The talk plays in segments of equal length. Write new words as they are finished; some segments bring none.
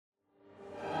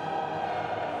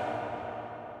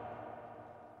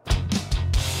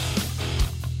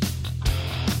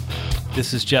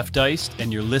This is Jeff Deist,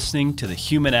 and you're listening to the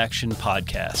Human Action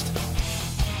Podcast.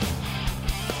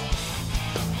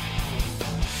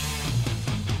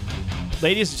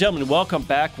 Ladies and gentlemen, welcome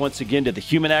back once again to the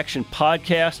Human Action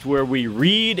Podcast, where we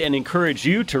read and encourage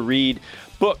you to read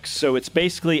books. So it's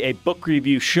basically a book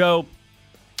review show,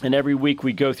 and every week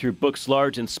we go through books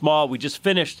large and small. We just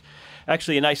finished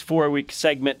actually a nice 4-week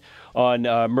segment on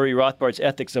Murray Rothbard's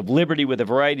Ethics of Liberty with a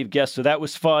variety of guests, so that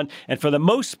was fun. And for the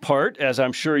most part, as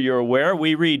I'm sure you're aware,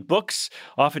 we read books,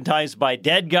 oftentimes by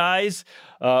dead guys,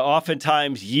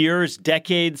 oftentimes years,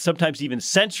 decades, sometimes even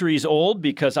centuries old,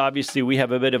 because obviously we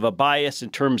have a bit of a bias in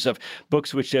terms of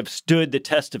books which have stood the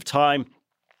test of time.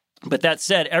 But that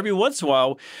said, every once in a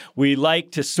while, we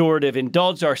like to sort of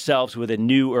indulge ourselves with a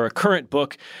new or a current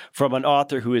book from an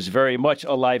author who is very much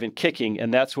alive and kicking,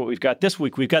 and that's what we've got this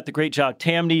week. We've got the great John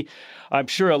Tamny. I'm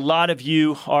sure a lot of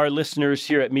you, our listeners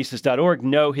here at Mises.org,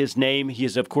 know his name. He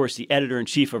is, of course, the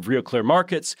editor-in-chief of Real Clear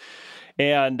Markets,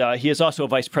 and he is also a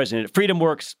vice president at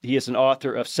FreedomWorks. He is an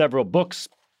author of several books.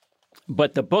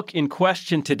 But the book in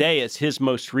question today is his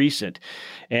most recent.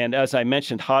 And as I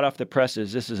mentioned, hot off the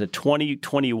presses, this is a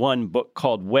 2021 book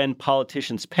called When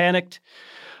Politicians Panicked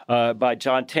by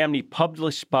John Tamny,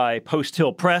 published by Post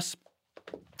Hill Press.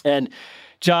 And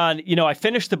John, I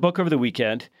finished the book over the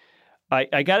weekend.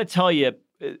 I got to tell you,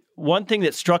 one thing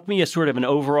that struck me as sort of an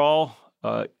overall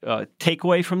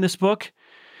takeaway from this book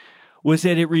was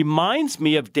that it reminds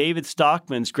me of David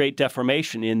Stockman's Great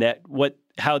Deformation in that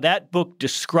how that book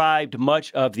described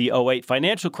much of the '08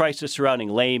 financial crisis surrounding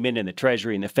Lehman and the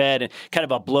Treasury and the Fed, and kind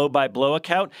of a blow-by-blow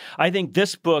account. I think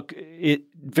this book, it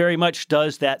very much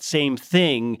does that same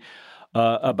thing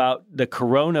about the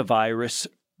coronavirus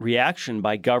reaction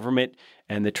by government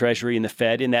and the Treasury and the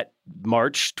Fed in that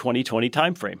March 2020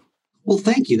 timeframe. Well,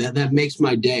 thank you. That makes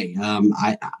my day.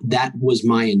 That was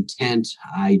my intent.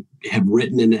 I have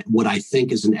written in what I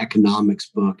think is an economics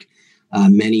book.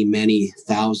 Many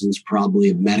thousands probably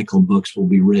of medical books will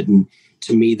be written.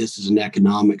 To me, this is an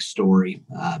economic story.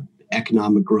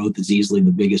 Economic growth is easily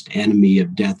the biggest enemy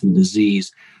of death and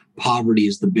disease. Poverty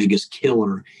is the biggest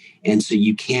killer. And so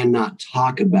you cannot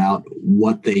talk about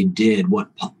what they did, what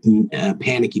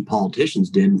panicky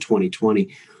politicians did in 2020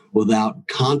 without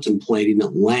contemplating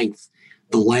at length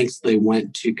the lengths they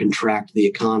went to contract the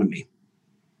economy.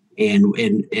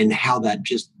 And how that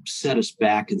just set us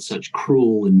back in such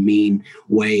cruel and mean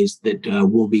ways that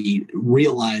we'll be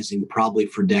realizing probably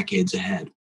for decades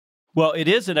ahead. Well, it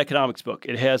is an economics book.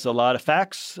 It has a lot of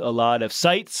facts, a lot of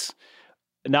cites,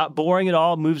 not boring at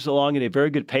all, moves along at a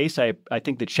very good pace. I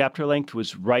think the chapter length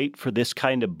was right for this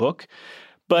kind of book.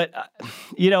 But,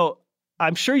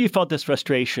 I'm sure you felt this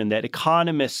frustration that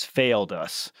economists failed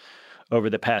us over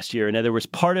the past year. In other words,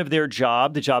 part of their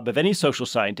job, the job of any social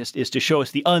scientist, is to show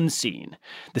us the unseen.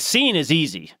 The seen is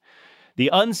easy. The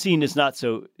unseen is not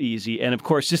so easy. And of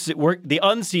course, the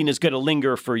unseen is going to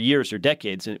linger for years or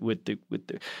decades when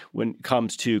it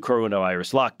comes to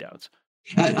coronavirus lockdowns.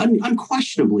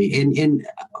 Unquestionably. And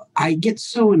I get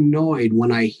so annoyed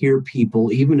when I hear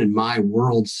people, even in my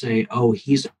world, say, oh,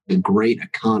 he's a great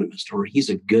economist or he's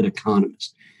a good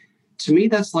economist. To me,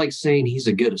 that's like saying he's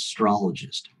a good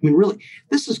astrologist. I mean, really,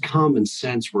 this is common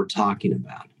sense we're talking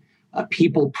about.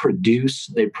 People produce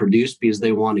because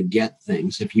they want to get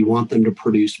things. If you want them to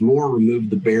produce more, remove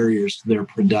the barriers to their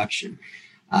production.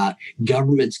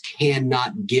 Governments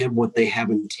cannot give what they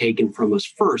haven't taken from us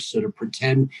first. So to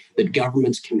pretend that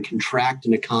governments can contract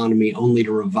an economy only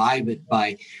to revive it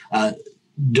by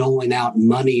doling out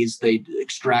monies they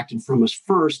extracted from us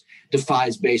first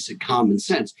defies basic common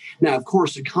sense. Now, of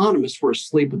course, economists were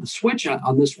asleep at the switch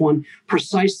on this one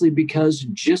precisely because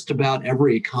just about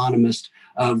every economist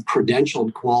of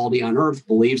credentialed quality on earth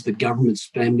believes that government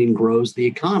spending grows the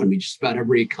economy. Just about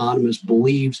every economist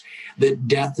believes that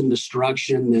death and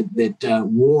destruction, that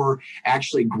war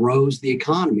actually grows the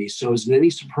economy. So is it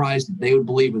any surprise that they would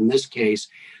believe in this case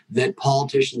that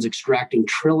politicians extracting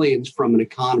trillions from an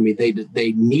economy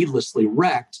they needlessly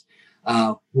wrecked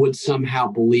would somehow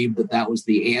believe that was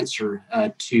the answer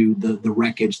to the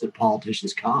wreckage that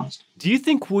politicians caused? Do you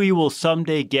think we will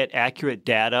someday get accurate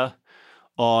data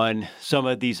on some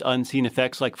of these unseen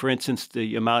effects, like, for instance,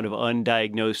 the amount of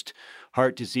undiagnosed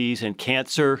heart disease and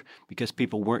cancer because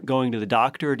people weren't going to the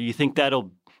doctor? Do you think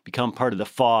that'll become part of the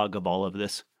fog of all of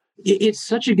this? It's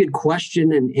such a good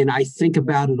question, and I think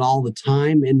about it all the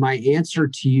time, and my answer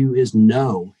to you is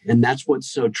no, and that's what's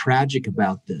so tragic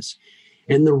about this.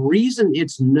 And the reason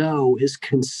it's no is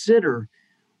consider,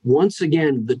 once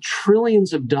again, the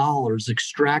trillions of dollars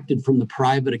extracted from the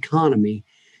private economy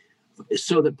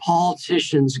so that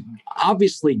politicians,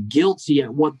 obviously guilty at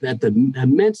the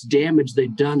immense damage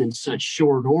they've done in such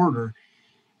short order,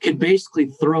 could basically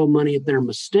throw money at their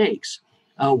mistakes.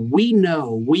 We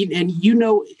know, and you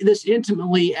know this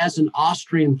intimately as an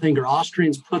Austrian thinker.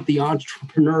 Austrians put the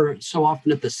entrepreneur so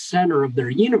often at the center of their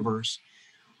universe.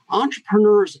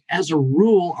 Entrepreneurs, as a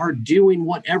rule, are doing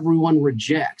what everyone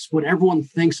rejects, what everyone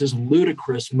thinks is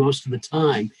ludicrous most of the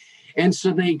time. And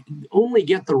so they only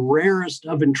get the rarest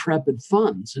of intrepid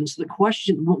funds. And so the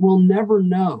question, we'll never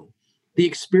know the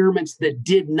experiments that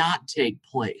did not take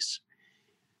place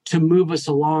to move us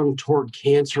along toward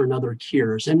cancer and other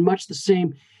cures. And much the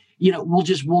same,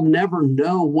 we'll never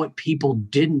know what people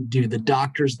didn't do, the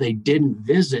doctors they didn't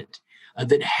visit,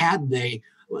 that had they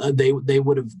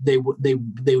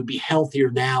would be healthier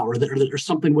now, or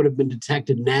something would have been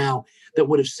detected now that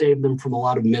would have saved them from a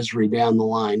lot of misery down the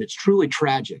line. It's truly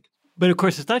tragic. But of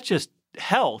course, it's not just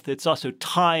health, it's also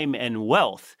time and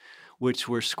wealth, which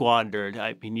were squandered.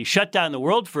 I mean, you shut down the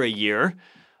world for a year.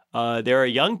 There are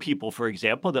young people, for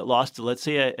example, that lost, let's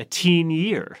say, a teen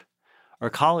year, or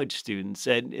college students.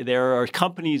 And there are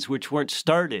companies which weren't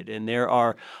started, and there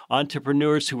are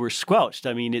entrepreneurs who were squelched.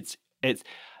 I mean, it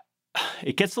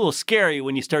gets a little scary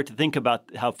when you start to think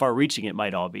about how far-reaching it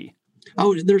might all be.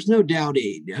 Oh, there's no doubt.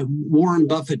 Warren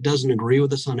Buffett doesn't agree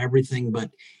with us on everything,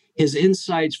 but his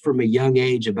insights from a young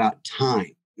age about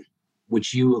time,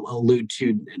 which you allude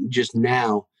to just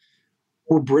now,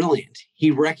 were brilliant.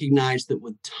 He recognized that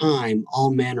with time,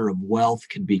 all manner of wealth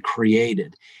could be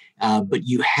created, but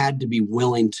you had to be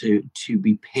willing to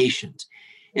be patient.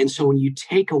 And so when you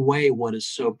take away what is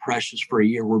so precious for a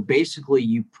year, where basically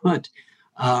you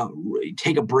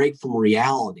take a break from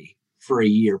reality for a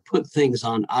year, put things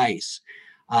on ice.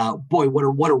 Boy,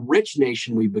 what a rich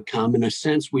nation we've become. In a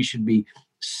sense, we should be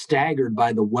staggered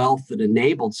by the wealth that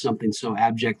enabled something so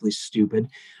abjectly stupid.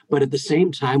 But at the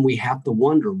same time, we have to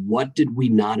wonder, what did we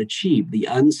not achieve? The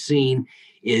unseen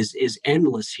is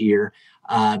endless here.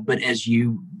 But as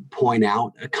you point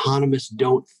out, economists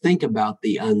don't think about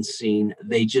the unseen.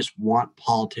 They just want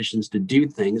politicians to do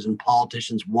things, and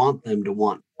politicians want them to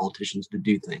want politicians to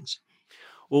do things.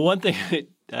 Well, one thing that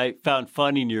I found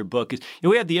funny in your book is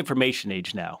we have the information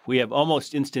age now. We have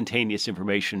almost instantaneous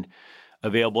information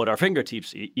available at our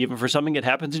fingertips, even for something that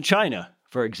happens in China,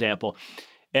 for example.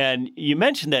 And you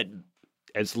mentioned that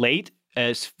as late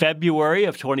as February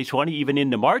of 2020, even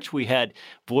into March, we had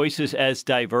voices as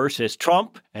diverse as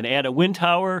Trump and Anna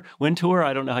Wintour,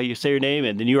 I don't know how you say her name,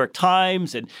 and the New York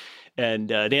Times, and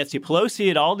Nancy Pelosi,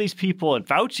 and all these people, and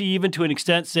Fauci even to an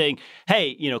extent saying,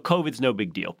 hey, COVID's no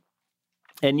big deal.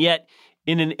 And yet,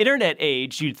 in an internet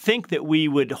age, you'd think that we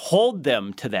would hold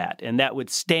them to that, and that would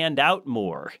stand out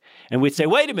more. And we'd say,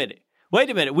 wait a minute,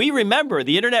 we remember,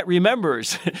 the internet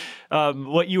remembers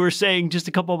what you were saying just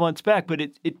a couple of months back, but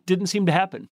it didn't seem to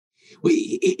happen. Well,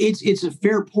 it's a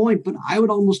fair point, but I would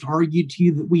almost argue to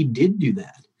you that we did do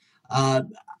that.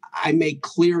 I make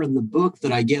clear in the book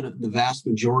that I get the vast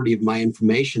majority of my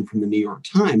information from the New York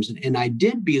Times. And I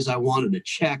did because I wanted to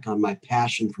check on my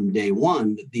passion from day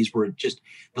one that these were just,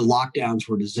 the lockdowns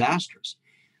were disastrous.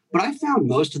 But I found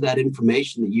most of that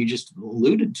information that you just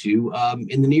alluded to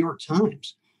in the New York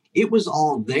Times. It was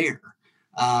all there.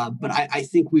 But I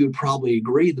think we would probably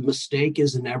agree the mistake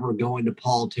isn't ever going to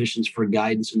politicians for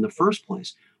guidance in the first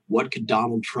place. What could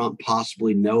Donald Trump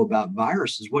possibly know about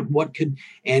viruses? What could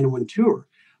Anna Wintour?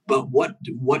 But what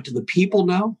do the people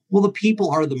know? Well, the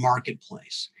people are the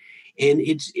marketplace. And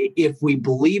if we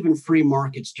believe in free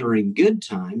markets during good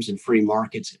times, and free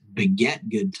markets beget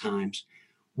good times,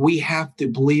 we have to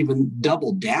believe and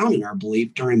double down in our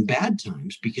belief during bad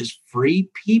times, because free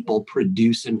people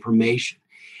produce information.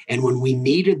 And when we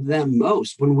needed them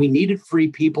most, when we needed free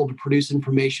people to produce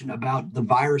information about the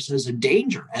virus as a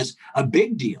danger, as a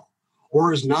big deal,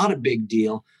 or as not a big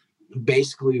deal,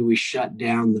 basically we shut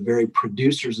down the very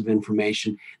producers of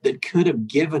information that could have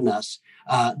given us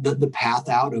the path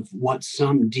out of what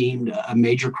some deemed a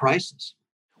major crisis.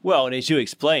 Well, and as you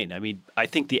explained, I mean, I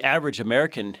think the average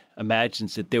American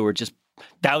imagines that there were just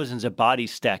thousands of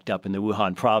bodies stacked up in the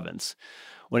Wuhan province,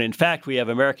 when in fact we have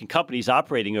American companies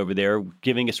operating over there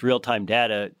giving us real-time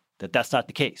data that that's not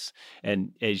the case.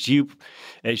 And as you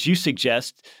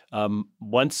suggest,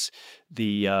 once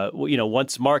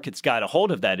once markets got a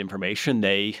hold of that information,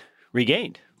 they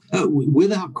regained.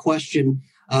 Without question,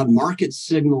 market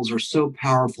signals are so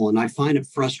powerful, and I find it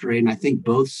frustrating. I think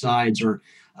both sides are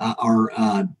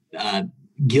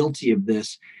guilty of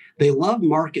this. They love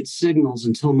market signals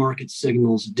until market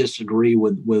signals disagree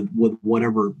with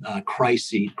whatever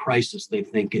crisis they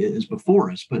think is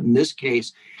before us. But in this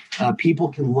case, people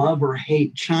can love or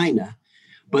hate China,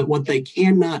 but what they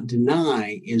cannot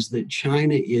deny is that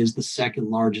China is the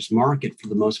second largest market for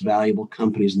the most valuable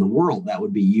companies in the world. That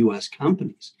would be U.S.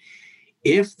 companies.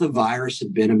 If the virus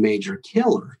had been a major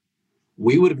killer,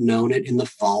 we would have known it in the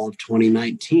fall of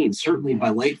 2019. Certainly by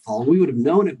late fall, we would have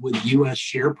known it with U.S.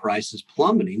 share prices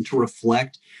plummeting to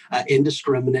reflect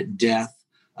indiscriminate death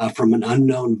from an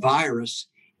unknown virus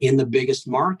in the biggest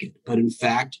market. But in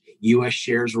fact, U.S.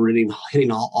 shares were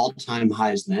hitting all-time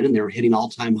highs then, and they were hitting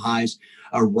all-time highs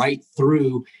right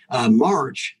through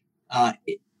March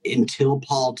until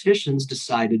politicians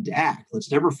decided to act.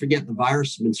 Let's never forget the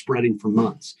virus has been spreading for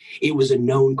months. It was a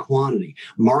known quantity.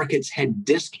 Markets had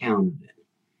discounted it.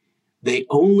 They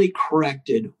only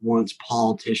corrected once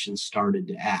politicians started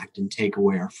to act and take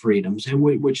away our freedoms, and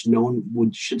which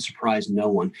should surprise no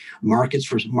one.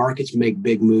 Markets make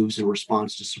big moves in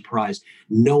response to surprise.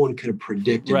 No one could have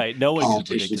predicted. Right, no one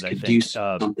politicians could do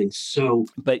something so.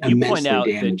 But you point out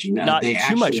damaging. that not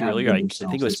too much earlier. I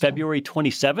think it was February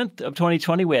 27th of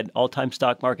 2020. We had all-time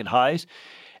stock market highs,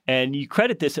 and you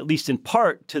credit this at least in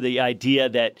part to the idea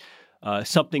that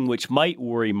something which might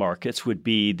worry markets would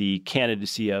be the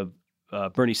candidacy of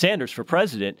Bernie Sanders for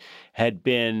president had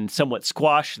been somewhat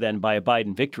squashed then by a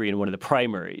Biden victory in one of the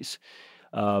primaries.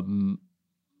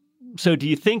 So do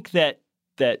you think that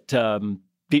do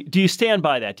you stand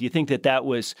by that? Do you think that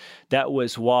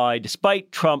was why,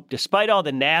 despite Trump, despite all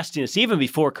the nastiness, even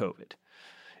before COVID,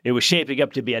 it was shaping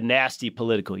up to be a nasty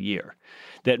political year,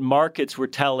 that markets were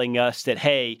telling us that,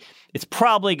 hey, it's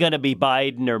probably going to be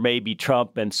Biden or maybe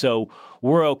Trump, and so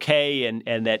we're okay,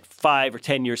 and that 5 or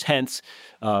 10 years hence,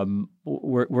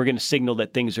 we're going to signal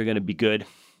that things are going to be good?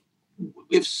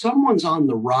 If someone's on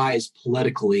the rise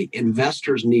politically,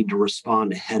 investors need to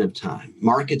respond ahead of time.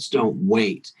 Markets don't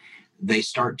wait. They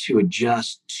start to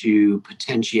adjust to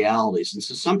potentialities. And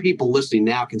so some people listening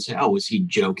now can say, oh, is he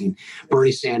joking?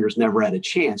 Bernie Sanders never had a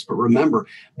chance. But remember,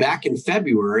 back in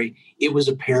February, it was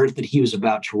apparent that he was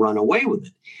about to run away with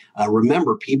it.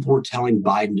 Remember, people were telling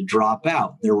Biden to drop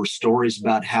out. There were stories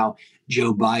about how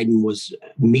Joe Biden was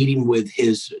meeting with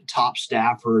his top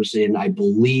staffers in, I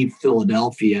believe,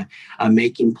 Philadelphia,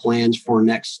 making plans for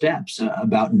next steps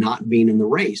about not being in the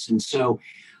race. And so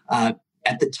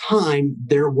at the time,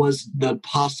 there was the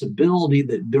possibility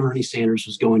that Bernie Sanders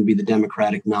was going to be the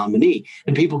Democratic nominee.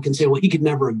 And people can say, well, he could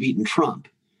never have beaten Trump.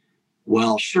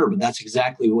 Well, sure, but that's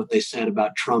exactly what they said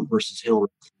about Trump versus Hillary.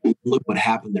 Look what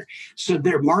happened there. So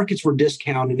their markets were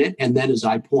discounting it. And then, as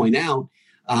I point out,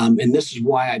 and this is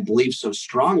why I believe so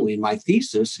strongly in my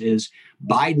thesis, is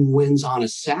Biden wins on a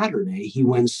Saturday. He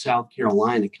wins South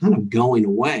Carolina, kind of going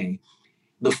away.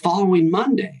 The following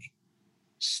Monday,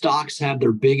 stocks have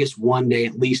their biggest one day,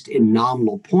 at least in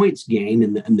nominal points gain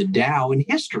in the Dow in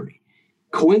history.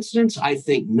 Coincidence? I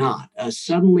think not.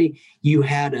 Suddenly you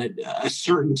had a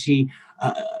certainty,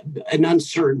 an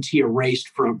uncertainty erased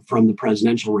from the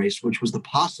presidential race, which was the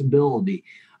possibility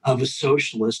of a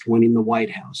socialist winning the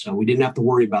White House. So we didn't have to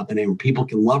worry about that anymore. People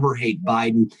can love or hate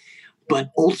Biden,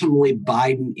 but ultimately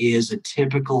Biden is a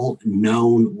typical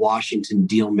known Washington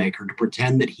deal maker. To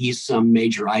pretend that he's some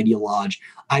major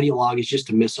ideologue is just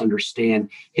to misunderstand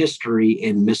history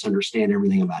and misunderstand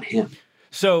everything about him.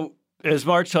 So as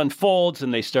March unfolds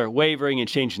and they start wavering and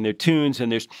changing their tunes,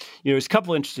 and there's a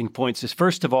couple interesting points. Is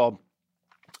first of all,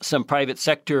 some private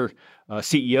sector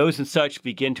CEOs and such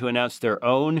begin to announce their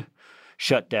own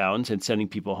shutdowns and sending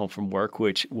people home from work,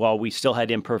 which, while we still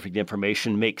had imperfect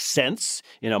information, makes sense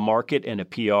in a market and a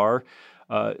PR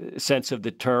sense of the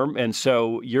term. And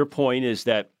so your point is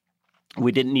that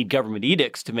we didn't need government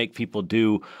edicts to make people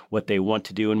do what they want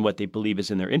to do and what they believe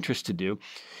is in their interest to do.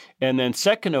 And then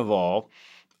second of all,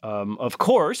 of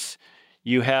course,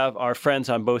 you have our friends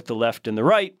on both the left and the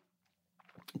right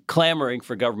clamoring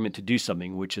for government to do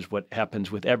something, which is what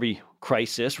happens with every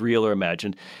crisis, real or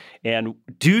imagined. And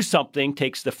do something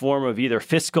takes the form of either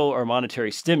fiscal or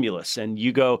monetary stimulus. And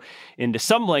you go into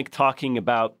some length talking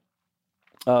about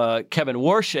Kevin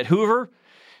Warsh at Hoover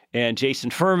and Jason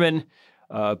Furman,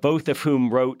 both of whom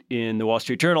wrote in the Wall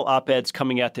Street Journal op-eds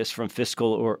coming at this from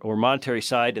fiscal or monetary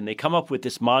side. And they come up with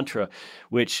this mantra,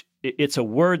 which it's a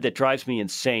word that drives me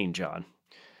insane, John: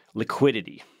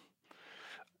 liquidity.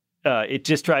 It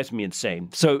just drives me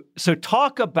insane. So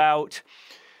talk about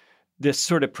this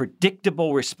sort of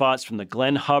predictable response from the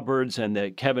Glenn Hubbards and the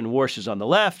Kevin Warshes on the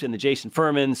left, and the Jason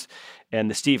Furmans and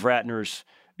the Steve Ratners,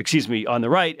 on the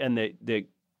right, and the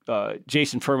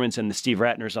Jason Furmans and the Steve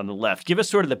Ratners on the left. Give us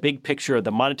sort of the big picture of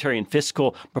the monetary and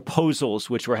fiscal proposals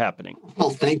which were happening.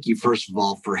 Well, thank you, first of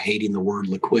all, for hating the word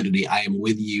liquidity. I am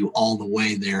with you all the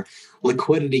way there.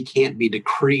 Liquidity can't be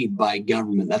decreed by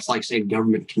government. That's like saying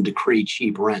government can decree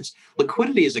cheap rents.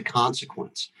 Liquidity is a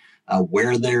consequence.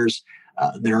 Where there's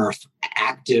there are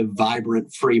active,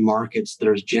 vibrant, free markets.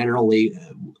 There's generally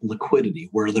liquidity.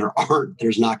 Where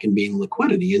there's not going to be any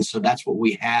liquidity. And so that's what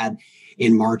we had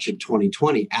in March of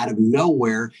 2020. Out of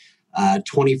nowhere,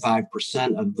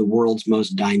 25% of the world's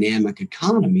most dynamic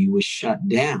economy was shut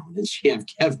down. And so you have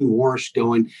Kevin Warsh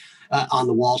going on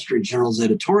the Wall Street Journal's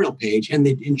editorial page, and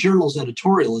the Journal's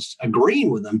editorialists agreeing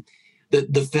with him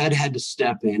that the Fed had to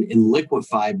step in and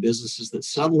liquefy businesses that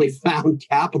suddenly found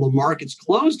capital markets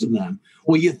closed to them.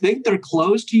 Well, you think they're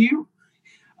closed to you?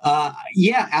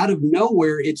 Yeah, out of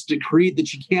nowhere, it's decreed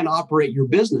that you can't operate your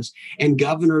business. And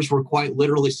governors were quite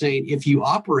literally saying, if you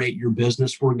operate your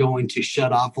business, we're going to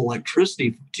shut off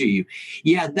electricity to you.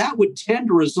 Yeah, that would tend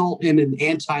to result in an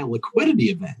anti-liquidity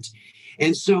event.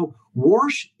 And so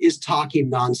Warsh is talking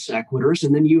non sequiturs,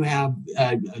 and then you have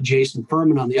Jason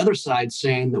Furman on the other side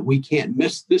saying that we can't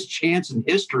miss this chance in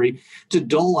history to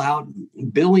dole out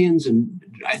billions and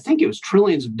I think it was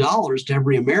trillions of dollars to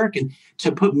every American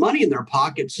to put money in their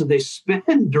pocket so they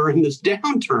spend during this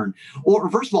downturn. Or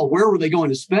first of all, where were they going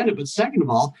to spend it? But second of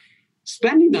all,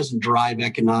 spending doesn't drive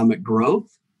economic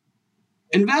growth.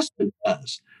 Investment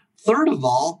does. Third of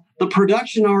all, the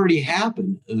production already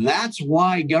happened. That's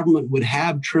why government would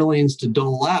have trillions to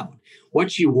dole out.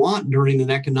 What you want during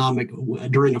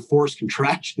a forced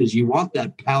contraction is you want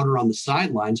that powder on the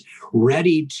sidelines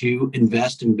ready to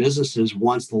invest in businesses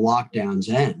once the lockdowns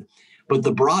end. But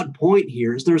the broad point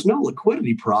here is there's no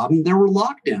liquidity problem. There were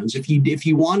lockdowns. If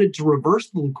you wanted to reverse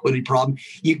the liquidity problem,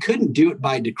 you couldn't do it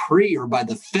by decree or by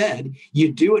the Fed.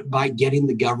 You do it by getting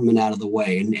the government out of the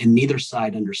way. And neither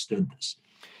side understood this.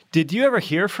 Did you ever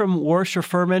hear from Warsh or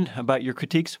Furman about your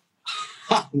critiques?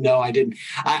 No, I didn't.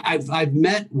 I've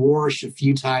met Warsh a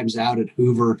few times out at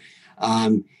Hoover.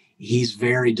 He's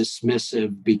very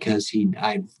dismissive because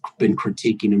I've been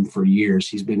critiquing him for years.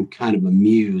 He's been kind of a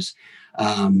muse,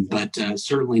 but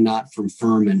certainly not from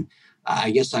Furman.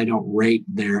 I guess I don't rate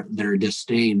their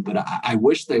disdain, but I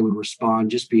wish they would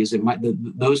respond just because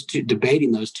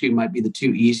debating those two might be the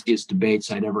two easiest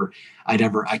debates I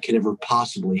could ever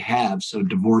possibly have. So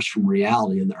divorced from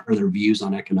reality and their views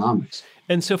on economics.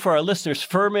 And so for our listeners,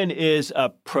 Furman is a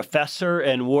professor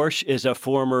and Warsh is a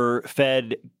former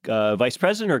Fed vice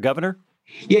president or governor?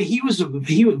 Yeah,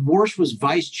 Warsh was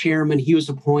vice chairman. He was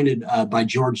appointed by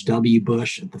George W.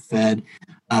 Bush at the Fed.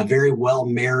 A very well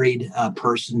married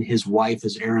person. His wife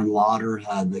is Erin Lauder,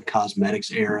 the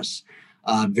cosmetics heiress.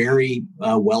 Very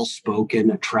well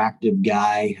spoken, attractive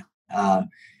guy.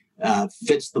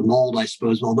 Fits the mold, I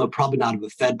suppose, although probably not of a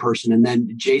Fed person. And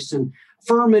then Jason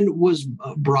Furman was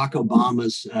Barack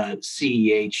Obama's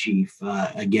CEA chief.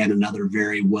 Again, another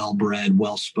very well-bred,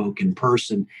 well-spoken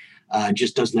person.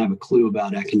 Just doesn't have a clue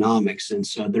about economics. And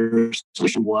so their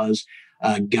solution was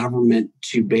government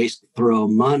to basically throw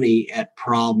money at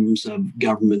problems of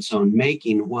government's own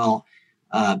making. Well,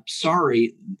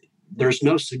 sorry,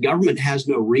 government has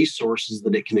no resources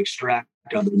that it can extract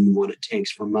other than what it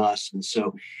takes from us. And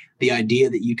so the idea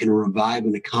that you can revive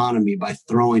an economy by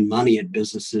throwing money at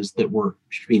businesses that were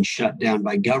being shut down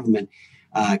by government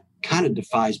kind of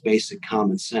defies basic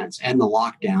common sense. And the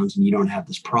lockdowns, and you don't have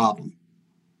this problem.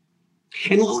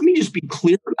 And let me just be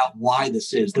clear about why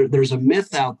this is. There's a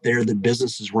myth out there that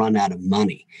businesses run out of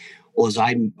money. Well, as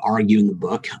I argue in the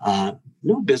book,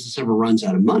 no business ever runs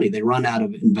out of money. They run out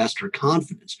of investor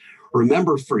confidence.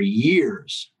 Remember, for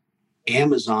years,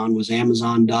 Amazon was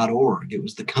Amazon.org. It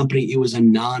was the company, it was a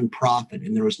nonprofit,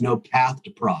 and there was no path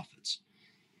to profits.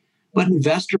 But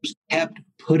investors kept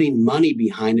putting money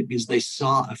behind it because they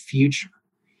saw a future.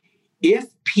 If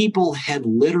people had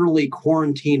literally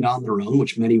quarantined on their own,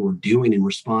 which many were doing in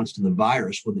response to the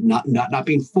virus, with not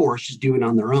being forced, just doing it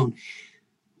on their own,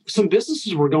 some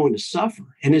businesses were going to suffer.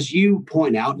 And as you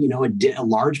point out,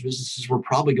 large businesses were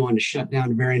probably going to shut down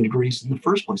to varying degrees in the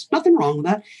first place. Nothing wrong with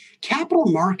that. Capital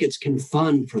markets can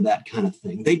fund for that kind of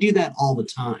thing. They do that all the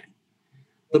time.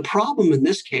 The problem in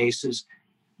this case is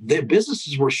that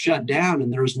businesses were shut down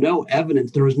and there was no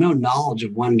evidence, there was no knowledge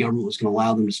of when government was going to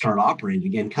allow them to start operating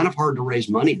again. Kind of hard to raise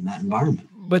money in that environment.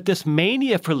 But this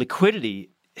mania for liquidity,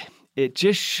 it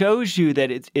just shows you that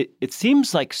it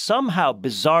seems like somehow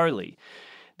bizarrely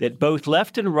that both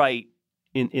left and right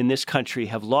in this country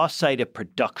have lost sight of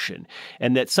production,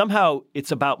 and that somehow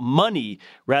it's about money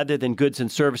rather than goods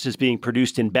and services being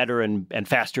produced in better and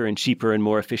faster and cheaper and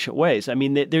more efficient ways. I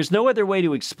mean, there's no other way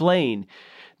to explain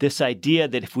this idea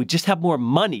that if we just have more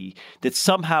money, that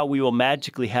somehow we will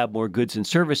magically have more goods and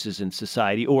services in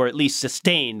society, or at least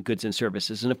sustain goods and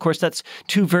services. And of course, that's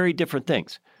two very different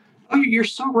things. Oh, you're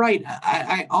so right.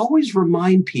 I always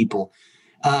remind people,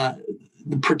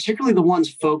 particularly the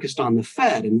ones focused on the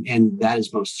Fed, and that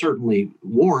is most certainly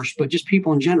Warsh, but just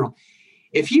people in general.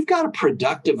 If you've got a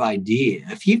productive idea,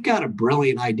 if you've got a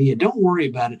brilliant idea, don't worry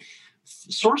about it.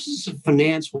 Sources of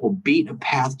finance will beat a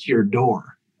path to your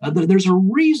door. There's a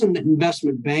reason that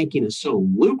investment banking is so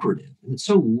lucrative. And it's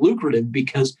so lucrative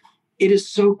because it is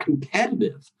so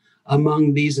competitive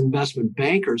among these investment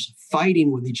bankers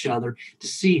fighting with each other to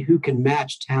see who can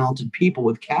match talented people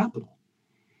with capital.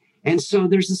 And so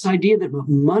there's this idea that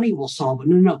money will solve it.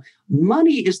 No.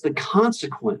 Money is the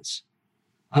consequence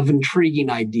of intriguing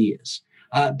ideas.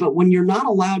 But when you're not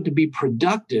allowed to be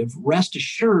productive, rest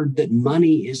assured that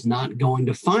money is not going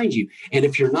to find you. And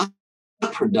if you're not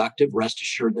productive, rest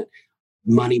assured that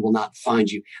money will not find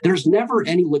you. There's never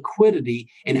any liquidity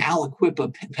in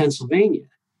Aliquippa, Pennsylvania,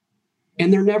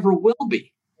 and there never will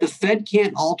be. The Fed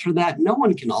can't alter that. No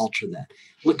one can alter that.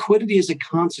 Liquidity is a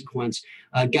consequence.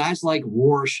 Guys like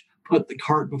Warsh put the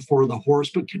cart before the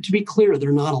horse, but to be clear,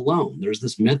 they're not alone. There's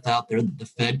this myth out there that the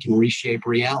Fed can reshape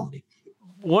reality.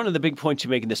 One of the big points you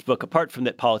make in this book, apart from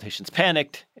that politicians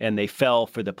panicked and they fell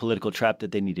for the political trap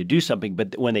that they need to do something,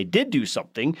 but when they did do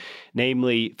something,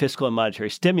 namely fiscal and monetary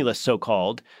stimulus,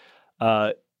 so-called,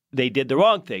 they did the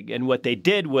wrong thing. And what they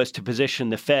did was to position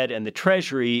the Fed and the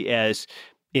Treasury as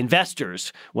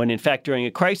investors, when in fact during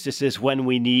a crisis is when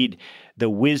we need the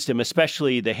wisdom,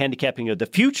 especially the handicapping of the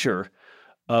future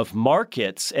of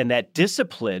markets and that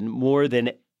discipline more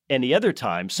than any other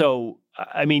time. So,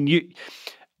 I mean,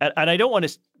 and I don't want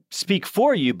to speak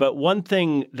for you, but one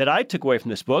thing that I took away from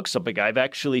this book, something I've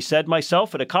actually said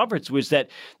myself at a conference, was that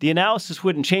the analysis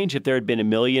wouldn't change if there had been 1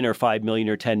 million or 5 million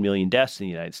or 10 million deaths in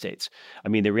the United States. I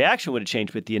mean, the reaction would have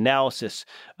changed, but the analysis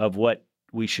of what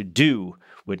we should do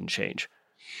wouldn't change.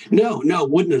 No,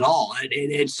 wouldn't at all.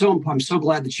 I'm so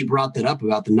glad that you brought that up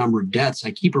about the number of deaths.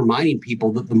 I keep reminding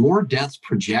people that the more deaths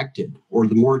projected or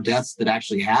the more deaths that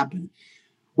actually happen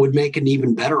would make an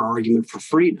even better argument for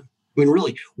freedom. I mean,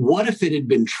 really, what if it had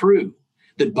been true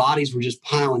that bodies were just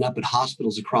piling up at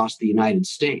hospitals across the United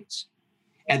States?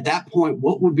 At that point,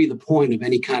 what would be the point of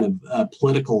any kind of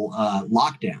political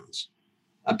lockdowns?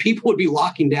 People would be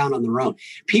locking down on their own.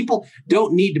 People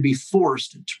don't need to be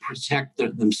forced to protect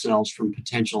themselves from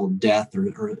potential death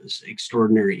or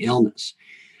extraordinary illness.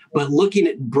 But looking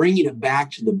at bringing it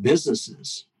back to the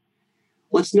businesses,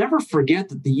 let's never forget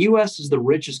that the U.S. is the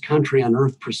richest country on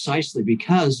earth precisely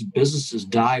because businesses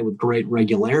die with great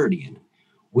regularity in it.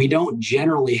 We don't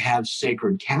generally have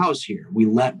sacred cows here. We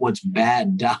let what's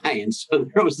bad die. And so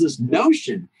there was this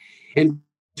notion in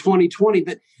 2020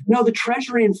 that, no, the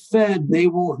Treasury and Fed, they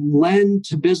will lend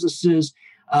to businesses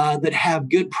that have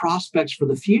good prospects for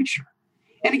the future.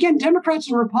 And again, Democrats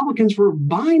and Republicans were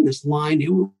buying this line,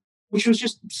 which was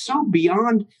just so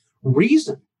beyond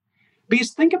reason.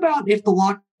 Because think about if the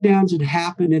lockdowns had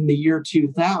happened in the year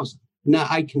 2000. Now,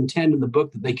 I contend in the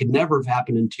book that they could never have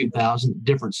happened in 2000,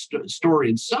 different story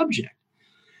and subject.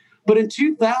 But in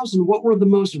 2000, what were the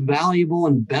most valuable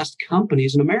and best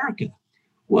companies in America?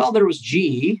 Well, there was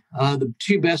GE, the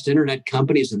two best internet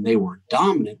companies, and they were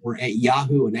dominant, were at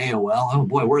Yahoo and AOL. Oh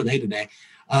boy, where are they today?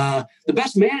 The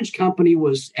best managed company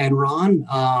was Enron.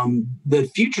 The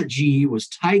future GE was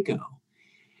Tyco.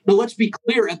 Now, let's be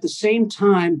clear, at the same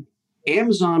time,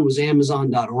 Amazon was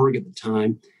Amazon.org at the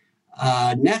time.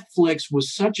 Netflix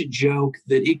was such a joke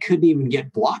that it couldn't even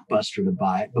get Blockbuster to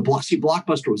buy it. But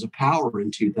Blockbuster was a power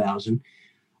in 2000.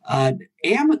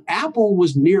 Apple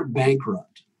was near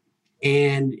bankrupt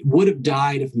and would have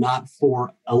died if not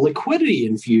for a liquidity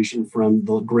infusion from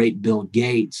the great Bill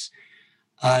Gates.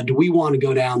 Do we want to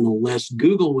go down the list?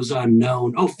 Google was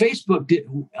unknown. Facebook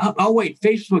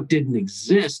didn't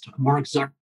exist. Mark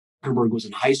Zuckerberg was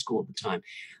in high school at the time.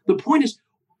 The point is,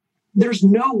 there's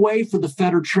no way for the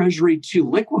Fed or Treasury to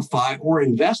liquefy or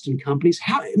invest in companies.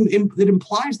 It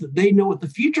implies that they know what the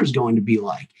future is going to be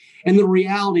like. And the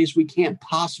reality is we can't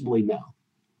possibly know.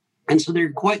 And so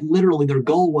they're quite literally, their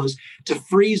goal was to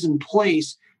freeze in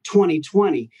place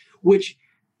 2020, which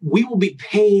we will be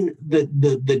paying the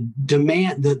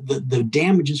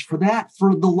damages for that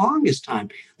for the longest time.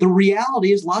 The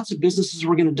reality is lots of businesses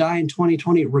were going to die in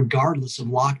 2020, regardless of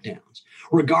lockdowns,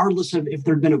 regardless of if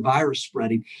there'd been a virus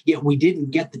spreading. Yet we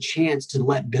didn't get the chance to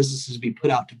let businesses be put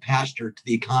out to pasture to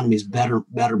the economy's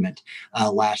betterment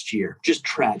last year. Just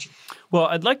tragic. Well,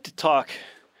 I'd like to talk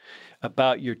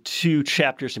about your two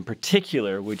chapters in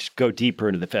particular, which go deeper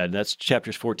into the Fed. And that's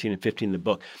chapters 14 and 15 in the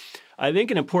book. I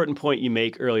think an important point you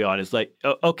make early on is like,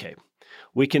 okay,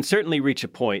 we can certainly reach a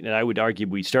point, and I would argue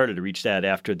we started to reach that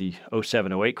after the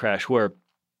 07-08 crash, where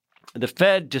the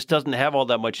Fed just doesn't have all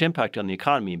that much impact on the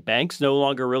economy. Banks no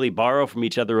longer really borrow from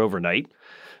each other overnight.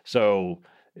 So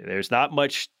there's not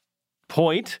much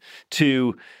point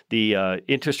to the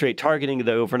interest rate targeting of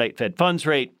the overnight Fed funds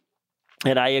rate.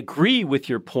 And I agree with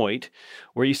your point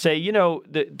where you say,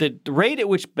 the rate at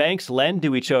which banks lend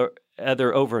to each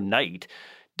other overnight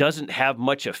doesn't have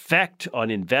much effect on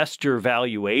investor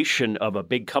valuation of a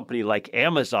big company like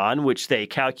Amazon, which they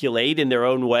calculate in their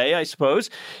own way, I suppose,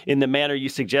 in the manner you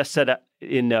suggest set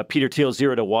in Peter Thiel's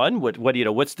 0 to 1.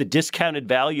 What's the discounted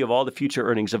value of all the future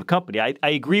earnings of a company? I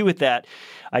agree with that,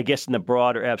 I guess, in the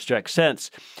broad or abstract sense.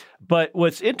 But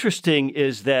what's interesting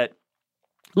is that,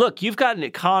 look, you've got an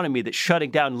economy that's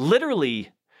shutting down literally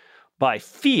by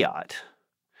fiat.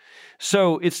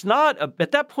 So it's not,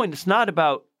 at that point, it's not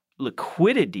about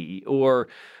liquidity or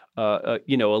a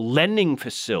lending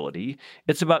facility.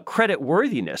 It's about credit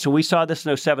worthiness. And we saw this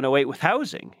in 07, 08 with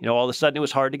housing. All of a sudden it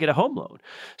was hard to get a home loan.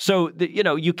 So,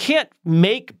 you can't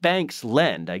make banks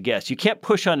lend, I guess. You can't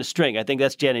push on a string. I think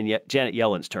that's Janet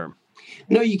Yellen's term.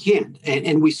 No, you can't.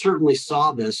 And we certainly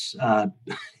saw this.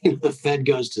 The Fed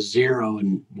goes to zero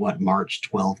in March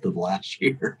 12th of last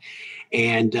year.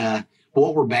 And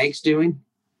what were banks doing?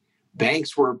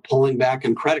 Banks were pulling back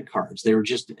on credit cards. They were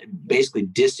just basically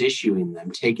disissuing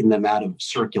them, taking them out of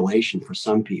circulation for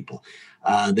some people.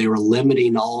 They were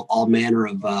limiting all manner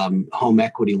of home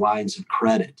equity lines of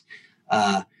credit.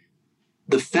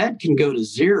 The Fed can go to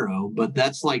zero, but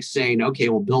that's like saying, okay,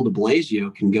 well, Bill de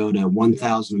Blasio can go to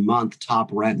 $1,000 a month top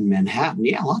rent in Manhattan.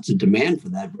 Yeah, lots of demand for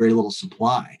that, very little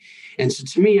supply. And so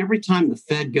to me, every time the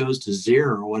Fed goes to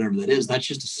zero or whatever that is, that's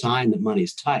just a sign that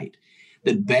money's tight,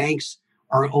 that banks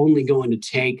are only going to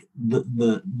take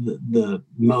the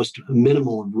most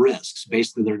minimal of risks.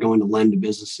 Basically, they're going to lend to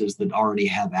businesses that already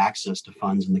have access to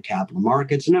funds in the capital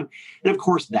markets. And of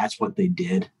course, that's what they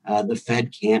did. The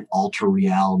Fed can't alter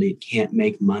reality. It can't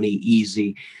make money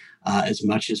easy as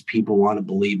much as people want to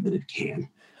believe that it can.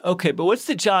 Okay, but what's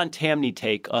the John Tamny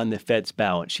take on the Fed's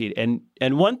balance sheet?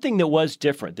 And one thing that was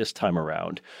different this time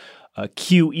around,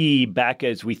 QE, back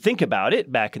as we think about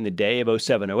it, back in the day of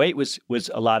 07, 08, was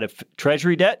a lot of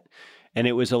Treasury debt, and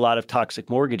it was a lot of toxic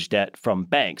mortgage debt from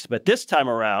banks. But this time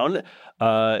around,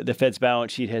 the Fed's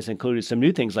balance sheet has included some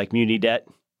new things like muni debt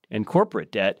and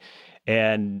corporate debt.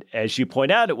 And as you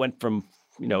point out, it went from,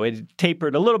 it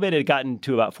tapered a little bit. It had gotten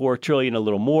to about $4 trillion, a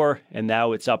little more, and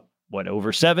now it's up,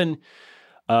 over 7.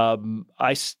 I'm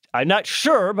not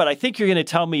sure, but I think you're going to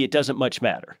tell me it doesn't much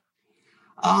matter.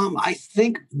 I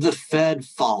think the Fed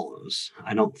follows.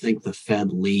 I don't think the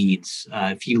Fed leads.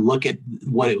 If you look at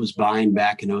what it was buying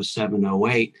back in 07,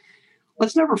 08,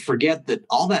 let's never forget that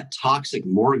all that toxic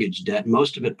mortgage debt,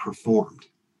 most of it performed.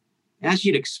 As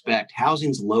you'd expect,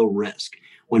 housing's low risk.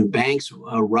 When banks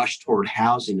rushed toward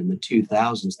housing in the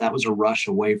 2000s, that was a rush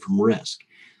away from risk.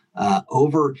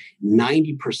 Over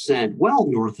 90%, well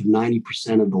north of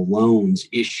 90% of the loans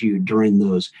issued during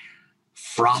those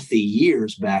frothy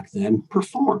years back then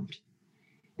performed.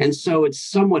 And so it's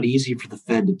somewhat easy for the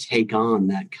Fed to take on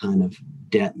that kind of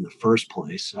debt in the first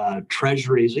place.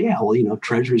 Treasuries,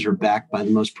 treasuries are backed by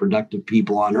the most productive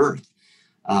people on earth.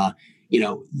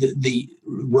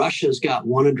 Russia's got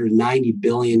 190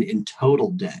 billion in total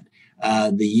debt.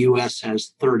 The U.S.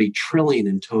 has 30 trillion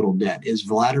in total debt. Is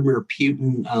Vladimir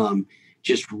Putin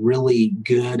just really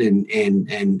good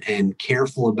and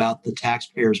careful about the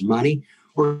taxpayers' money?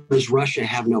 Or does Russia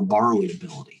have no borrowing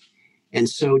ability? And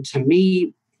so to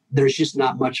me, there's just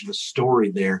not much of a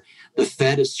story there. The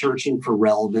Fed is searching for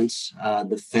relevance.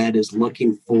 The Fed is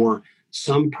looking for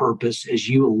some purpose. As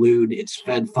you allude, its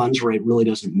Fed funds rate really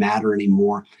doesn't matter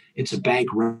anymore. It's a bank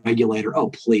regulator. Oh,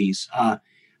 please.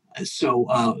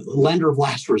 Lender of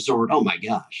last resort. Oh, my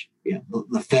gosh. Yeah,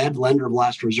 the Fed, lender of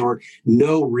last resort.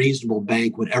 No reasonable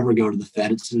bank would ever go to the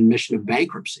Fed. It's an admission of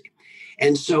bankruptcy.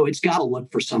 And so it's got to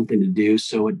look for something to do.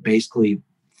 So it basically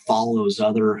follows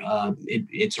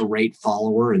it's a rate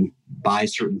follower and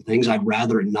buys certain things. I'd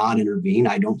rather it not intervene.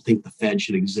 I don't think the Fed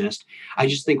should exist. I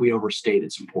just think we overstate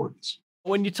its importance.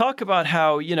 When you talk about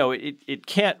how, it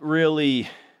can't really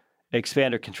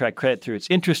expand or contract credit through its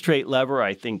interest rate lever,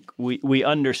 I think we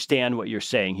understand what you're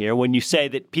saying here. When you say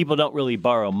that people don't really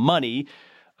borrow money,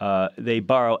 they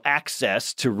borrow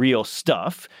access to real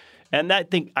stuff. And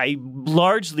I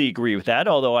largely agree with that,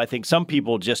 although I think some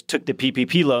people just took the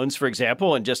PPP loans, for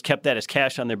example, and just kept that as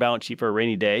cash on their balance sheet for a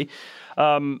rainy day.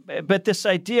 But this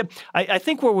idea, I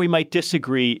think where we might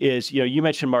disagree is, you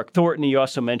mentioned Mark Thornton, and you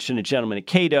also mentioned a gentleman at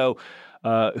Cato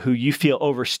who you feel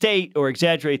overstate or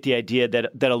exaggerate the idea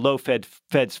that a low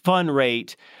Fed's fund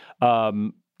rate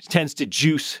tends to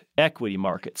juice equity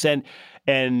markets.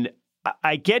 And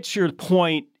I get your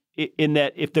point in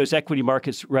that if those equity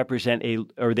markets represent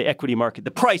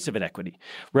the price of an equity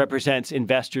represents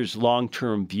investors'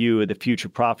 long-term view of the future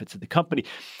profits of the company.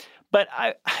 But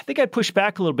I think I'd push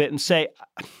back a little bit and say,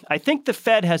 I think the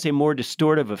Fed has a more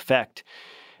distortive effect.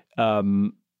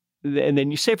 And then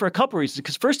you say for a couple of reasons,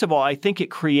 because first of all, I think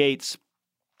it really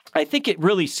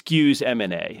skews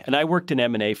M&A. And I worked in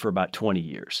M&A for about 20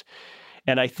 years.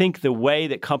 And I think the way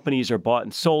that companies are bought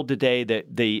and sold today,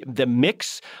 the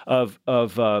mix of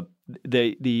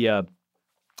the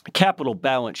capital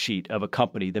balance sheet of a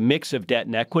company, the mix of debt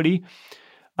and equity,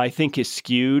 I think is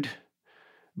skewed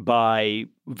by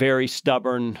very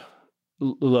stubborn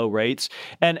low rates.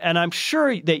 And I'm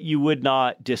sure that you would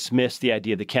not dismiss the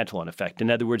idea of the Cantillon effect.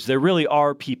 In other words, there really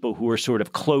are people who are sort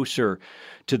of closer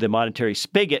to the monetary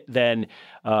spigot than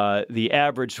the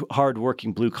average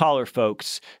hardworking blue-collar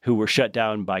folks who were shut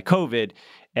down by COVID,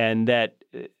 and that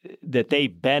they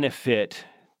benefit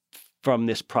from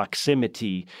this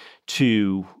proximity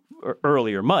to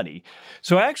earlier money.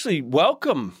 So I actually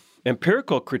welcome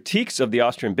empirical critiques of the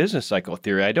Austrian business cycle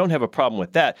theory. I don't have a problem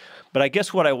with that. But I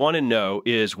guess what I want to know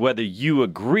is whether you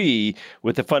agree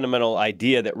with the fundamental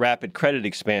idea that rapid credit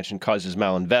expansion causes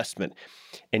malinvestment.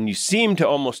 And you seem to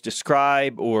almost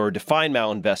describe or define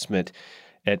malinvestment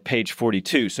at page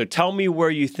 42. So tell me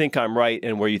where you think I'm right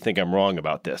and where you think I'm wrong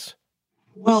about this.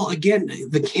 Well, again,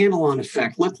 the Cantillon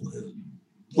effect.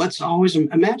 Let's always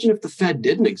imagine if the Fed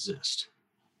didn't exist.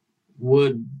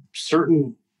 Would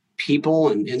certain people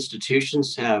and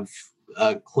institutions have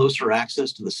closer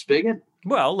access to the spigot?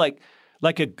 Well, like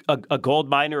a gold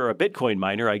miner or a Bitcoin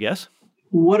miner, I guess.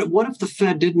 What if the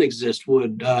Fed didn't exist?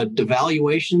 Would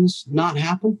devaluations not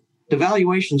happen?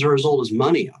 Devaluations are as old as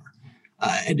money are.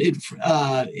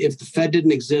 If the Fed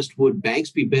didn't exist, would banks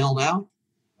be bailed out?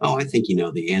 Oh, I think you know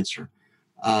the answer.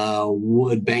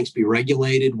 Would banks be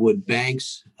regulated? Would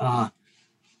banks...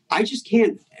 I just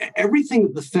can't, everything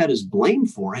that the Fed is blamed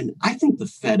for, and I think the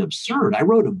Fed absurd. I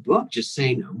wrote a book just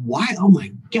saying, why, oh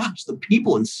my gosh, the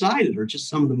people inside it are just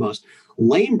some of the most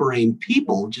lame-brained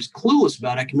people, just clueless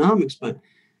about economics. But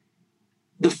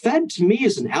the Fed, to me,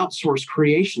 is an outsourced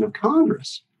creation of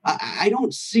Congress. I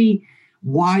don't see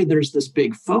why there's this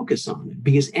big focus on it,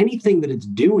 because anything that it's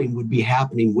doing would be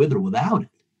happening with or without it.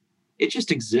 It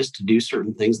just exists to do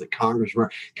certain things that Congress,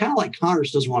 kind of like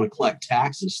Congress doesn't want to collect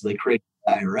taxes, so they create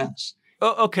IRS.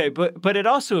 Oh, okay, but it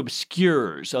also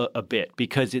obscures a bit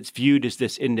because it's viewed as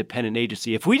this independent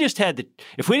agency. If we didn't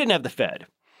have the Fed,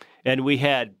 and we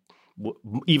had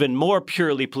even more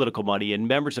purely political money, and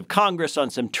members of Congress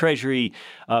on some Treasury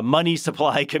money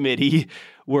supply committee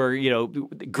were,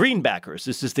 greenbackers.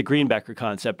 This is the greenbacker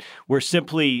concept. We're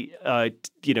simply,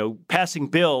 passing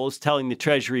bills telling the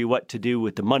Treasury what to do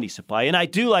with the money supply. And I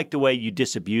do like the way you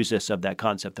disabuse us of that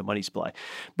concept of money supply.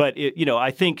 But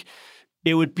I think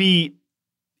it would be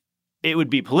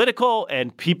political,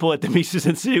 and people at the Mises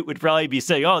Institute would probably be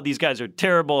saying, oh, these guys are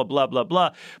terrible, blah, blah,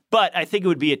 blah. But I think it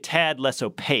would be a tad less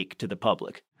opaque to the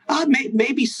public.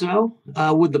 Maybe so.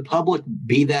 Would the public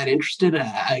be that interested?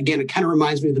 Again, it kind of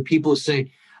reminds me of the people who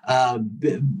say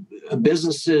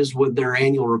businesses with their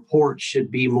annual reports should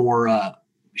be more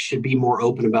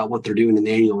open about what they're doing in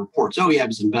the annual reports. Oh, yeah,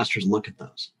 because investors look at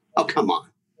those. Oh, come on.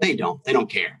 They don't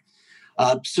care.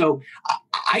 So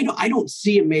I don't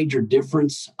see a major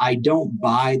difference. I don't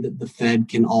buy that the Fed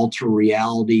can alter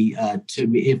reality. To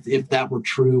me, if that were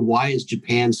true, why is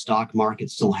Japan's stock market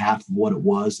still half of what it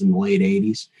was in the late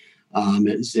 80s?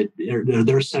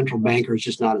 Their central banker is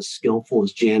just not as skillful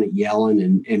as Janet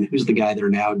Yellen, and who's the guy there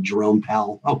now, Jerome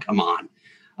Powell? Oh, come on.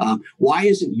 Why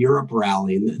isn't Europe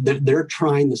rallying? They're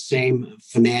trying the same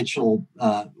financial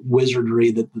wizardry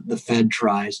that the Fed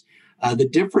tries. The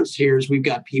difference here is we've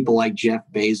got people like Jeff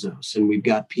Bezos, and we've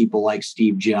got people like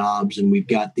Steve Jobs, and we've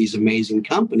got these amazing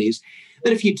companies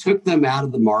that if you took them out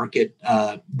of the market,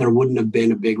 there wouldn't have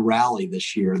been a big rally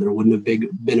this year. There wouldn't have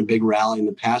been a big rally in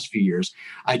the past few years.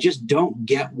 I just don't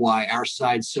get why our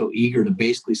side's so eager to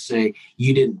basically say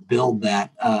you didn't build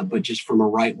that, but just from a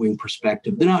right-wing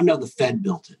perspective. No, the Fed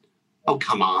built it. Oh,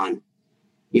 come on.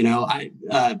 I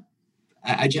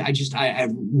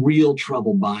have real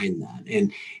trouble buying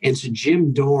that. And so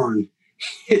Jim Dorn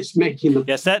is making the...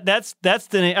 Yes, that's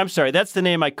the name. I'm sorry. That's the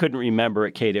name I couldn't remember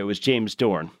at Cato. It was James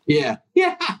Dorn. Yeah.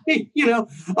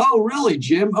 Oh, really,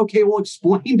 Jim? Okay, well,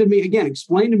 explain to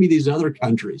me these other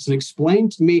countries, and explain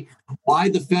to me why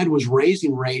the Fed was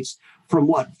raising rates from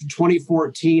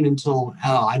 2014 until,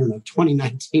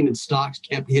 2019, and stocks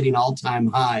kept hitting all-time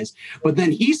highs. But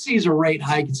then he sees a rate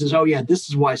hike and says, oh, yeah, this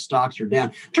is why stocks are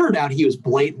down. Turned out he was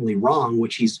blatantly wrong,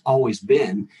 which he's always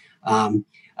been,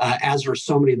 as are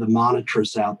so many of the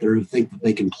monetarists out there who think that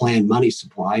they can plan money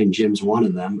supply, and Jim's one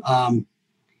of them.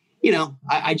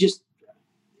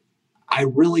 I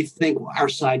really think our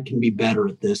side can be better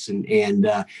at this. And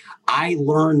I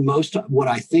learned most of what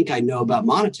I think I know about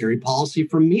monetary policy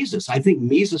from Mises. I think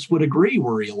Mises would agree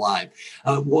were he alive.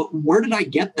 Where did I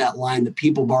get that line that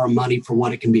people borrow money for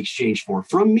what it can be exchanged for?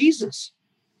 From Mises.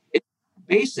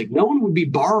 Basic. No one would be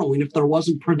borrowing if there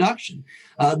wasn't production.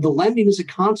 The lending is a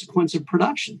consequence of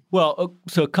production. Well,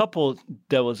 so a couple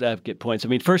devil's advocate points. I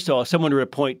mean, first of all, if someone were to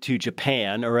point to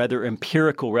Japan or other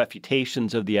empirical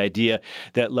refutations of the idea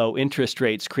that low interest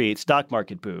rates create stock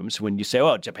market booms, when you say,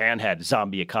 oh, Japan had a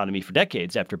zombie economy for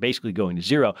decades after basically going to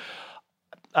zero,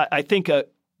 I think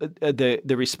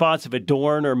the response of a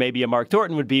Dorn or maybe a Mark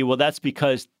Thornton would be, well, that's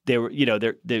because they were,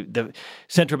 the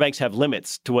central banks have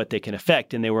limits to what they can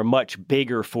affect, and they were much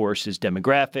bigger forces,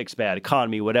 demographics, bad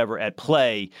economy, whatever, at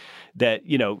play. That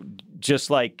just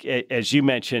like as you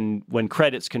mentioned, when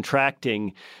credit's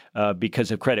contracting because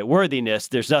of credit worthiness,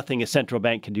 there's nothing a central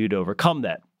bank can do to overcome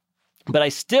that. But I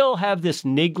still have this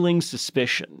niggling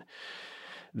suspicion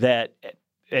that,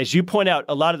 as you point out,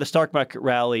 a lot of the stock market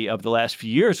rally of the last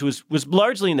few years was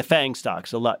largely in the FANG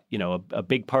stocks. A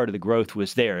big part of the growth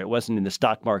was there. It wasn't in the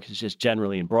stock markets just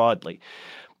generally and broadly.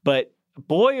 But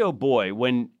boy, oh boy,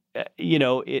 when, in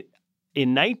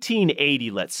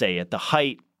 1980, let's say, at the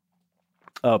height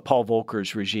of Paul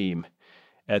Volcker's regime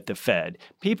at the Fed,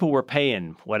 people were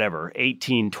paying,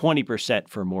 18, 20%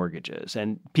 for mortgages.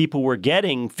 And people were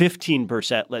getting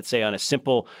 15%, let's say, on a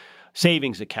simple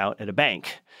savings account at a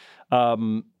bank. I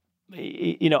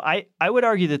would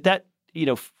argue that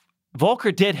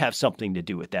Volcker did have something to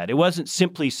do with that. It wasn't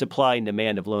simply supply and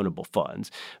demand of loanable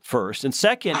funds first. And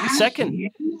second, just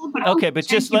second,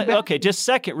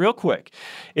 real quick,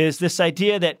 is this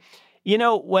idea that,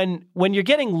 when you're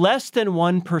getting less than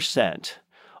 1%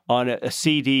 on a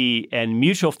CD and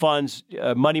mutual funds,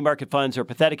 money market funds are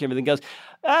pathetic, everything else,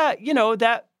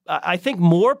 that I think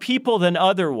more people than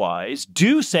otherwise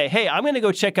do say, hey, I'm going to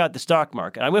go check out the stock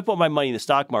market. I'm going to put my money in the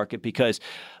stock market because,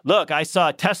 look, I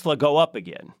saw Tesla go up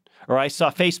again, or I saw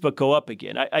Facebook go up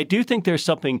again. I do think there's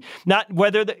something, not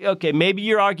whether, maybe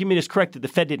your argument is correct that the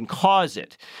Fed didn't cause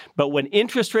it, but when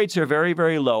interest rates are very,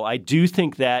 very low, I do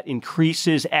think that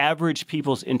increases average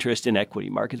people's interest in equity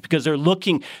markets because they're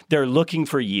looking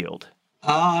for yield.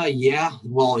 Yeah.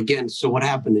 Well, again, so what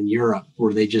happened in Europe?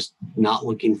 Were they just not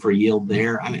looking for yield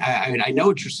there? I know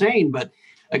what you're saying, but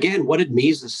again, what did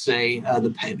Mises say?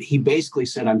 He basically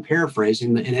said, I'm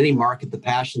paraphrasing, that in any market, the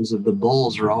passions of the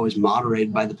bulls are always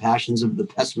moderated by the passions of the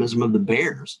pessimism of the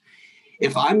bears.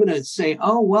 If I'm going to say,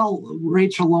 oh, well,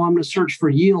 rates are low, I'm going to search for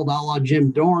yield, a la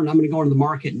Jim Dorn, I'm going to go into the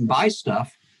market and buy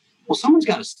stuff. Well, someone's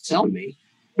got to sell me.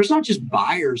 There's not just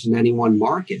buyers in any one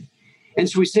market. And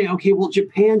so we say, okay, well,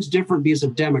 Japan's different because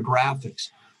of demographics.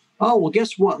 Oh, well,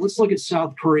 guess what? Let's look at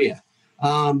South Korea.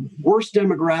 Worst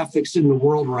demographics in the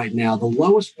world right now, the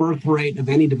lowest birth rate of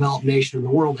any developed nation in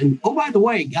the world. And oh, by the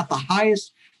way, got the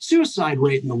highest suicide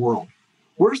rate in the world.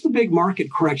 Where's the big market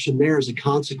correction there as a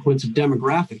consequence of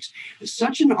demographics?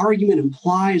 Such an argument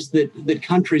implies that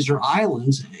countries are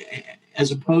islands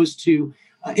as opposed to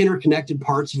interconnected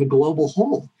parts of a global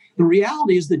whole. The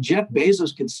reality is that Jeff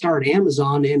Bezos could start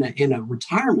Amazon in a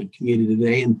retirement community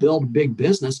today and build a big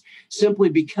business simply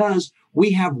because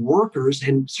we have workers,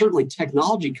 and certainly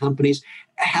technology companies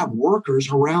have workers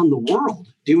around the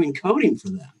world doing coding for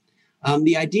them.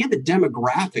 The idea that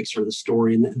demographics are the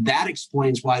story, and that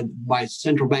explains why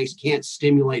central banks can't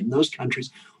stimulate in those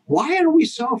countries. Why are we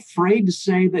so afraid to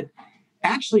say that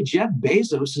actually Jeff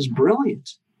Bezos is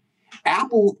brilliant?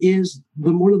 Apple is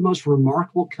one of the most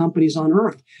remarkable companies on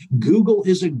earth. Google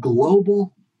is a globally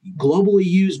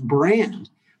used brand.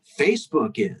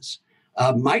 Facebook is.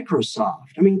 Microsoft.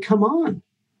 I mean, come on.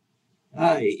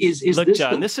 Look,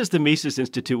 John, this is the Mises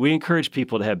Institute. We encourage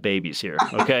people to have babies here,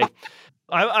 okay?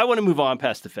 I want to move on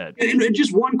past the Fed. And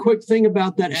just one quick thing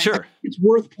about that. Sure. It's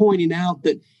worth pointing out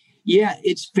that,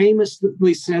 it's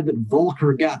famously said that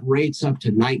Volcker got rates up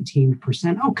to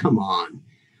 19%. Oh, come on.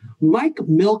 Mike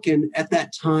Milken at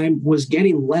that time was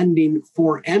getting lending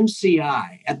for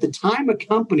MCI, at the time a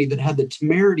company that had the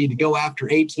temerity to go after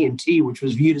AT&T, which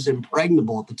was viewed as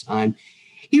impregnable at the time.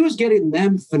 He was getting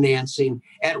them financing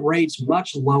at rates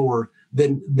much lower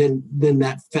than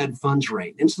that Fed funds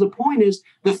rate. And so the point is,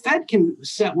 the Fed can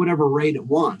set whatever rate it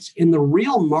wants. In the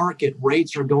real market,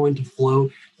 rates are going to flow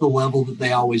to the level that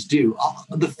they always do.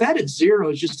 The Fed at zero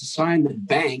is just a sign that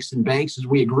banks, as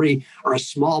we agree, are a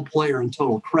small player in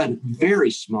total credit, very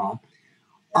small,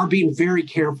 are being very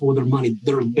careful with their money.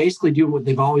 They're basically doing what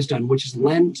they've always done, which is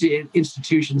lend to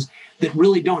institutions that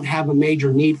really don't have a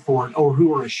major need for it or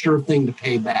who are a sure thing to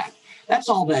pay back. That's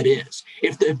all that is.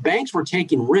 If banks were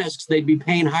taking risks, they'd be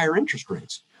paying higher interest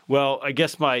rates. Well, I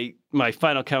guess my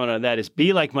final comment on that is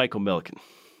be like Michael Milliken.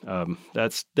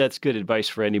 That's good advice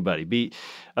for anybody. Be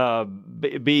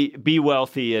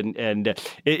wealthy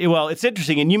well, it's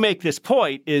interesting, and you make this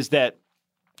point is that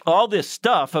all this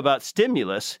stuff about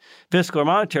stimulus, fiscal or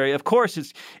monetary, of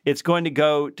course, it's going to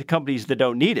go to companies that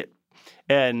don't need it,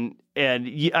 and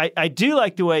I do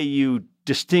like the way you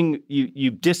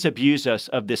disabuse us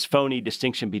of this phony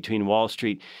distinction between Wall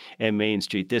Street and Main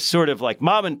Street. This sort of like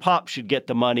mom and pop should get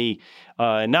the money,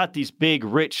 not these big,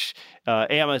 rich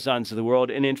Amazons of the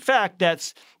world. And in fact,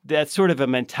 that's sort of a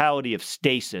mentality of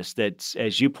stasis that,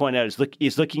 as you point out,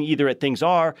 is looking either at things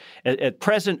are at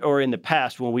present or in the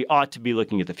past when we ought to be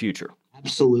looking at the future.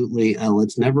 Absolutely.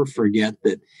 Let's never forget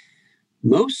that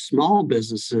most small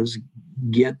businesses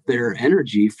get their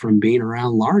energy from being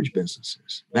around large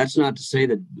businesses. That's not to say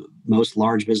that most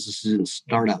large businesses didn't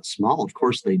start out small. Of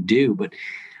course they do, but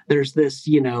there's this,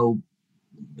 little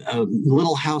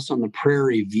house on the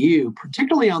prairie view,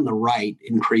 particularly on the right,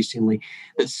 increasingly,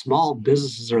 that small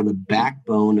businesses are the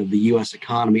backbone of the U.S.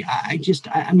 economy.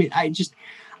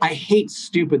 I hate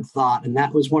stupid thought, and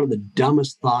that was one of the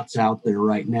dumbest thoughts out there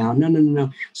right now.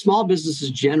 No. Small businesses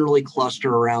generally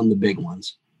cluster around the big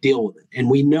ones. Deal with it. And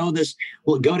we know this.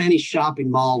 Well, go to any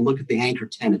shopping mall and look at the anchor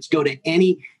tenants. Go to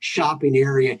any shopping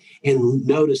area and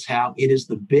notice how it is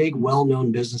the big,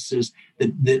 well-known businesses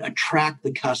that attract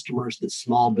the customers that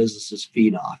small businesses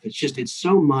feed off. It's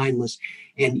so mindless.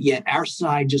 And yet our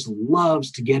side just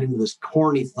loves to get into this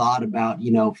corny thought about,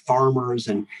 farmers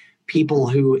and people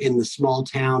who in the small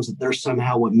towns, that they're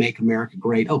somehow what make America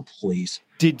great. Oh, please.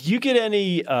 Did you get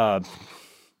any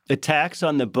attacks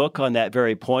on the book on that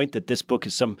very point, that this book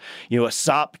is a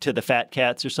sop to the fat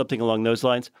cats or something along those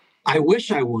lines? I wish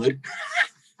I would.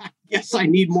 I guess I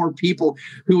need more people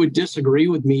who would disagree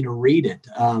with me to read it.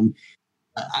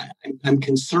 I'm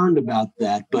concerned about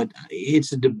that, but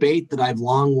it's a debate that I've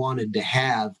long wanted to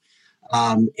have.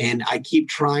 And I keep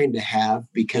trying to have,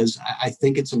 because I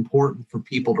think it's important for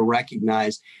people to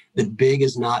recognize that big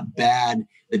is not bad,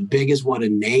 that big is what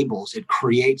enables. It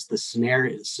creates the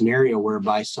scenario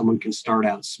whereby someone can start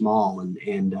out small.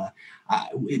 And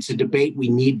it's a debate we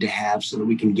need to have so that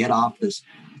we can get off this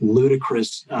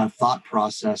ludicrous thought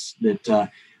process that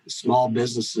small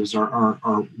businesses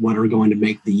are what are going to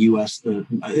make the U.S.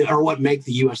 what make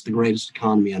the U.S. the greatest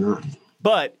economy on earth.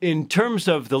 But in terms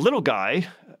of the little guy,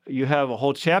 you have a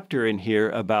whole chapter in here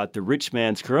about the rich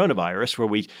man's coronavirus, where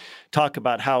we talk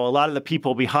about how a lot of the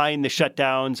people behind the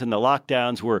shutdowns and the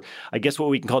lockdowns were, I guess, what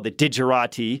we can call the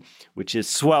digerati, which is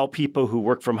swell people who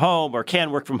work from home or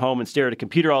can work from home and stare at a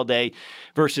computer all day,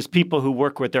 versus people who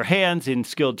work with their hands in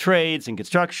skilled trades and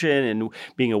construction and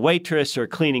being a waitress or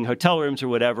cleaning hotel rooms or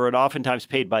whatever, and oftentimes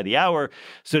paid by the hour,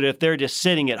 so that if they're just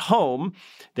sitting at home,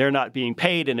 they're not being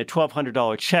paid, and a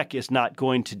 $1,200 check is not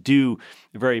going to do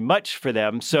very much for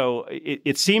them. So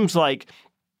it seems like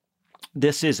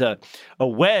this is a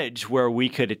wedge where we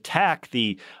could attack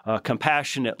the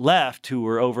compassionate left who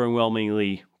were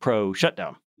overwhelmingly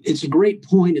pro-shutdown. It's a great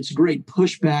point. It's a great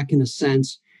pushback in a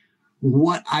sense.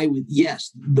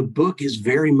 Yes, the book is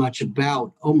very much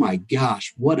about, oh my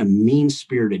gosh, what a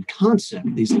mean-spirited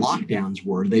concept these lockdowns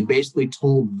were. They basically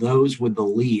told those with the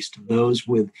least, those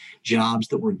with jobs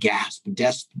that were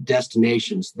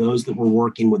destinations, those that were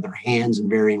working with their hands in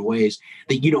varying ways,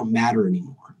 that you don't matter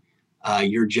anymore.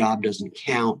 Your job doesn't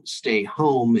count, stay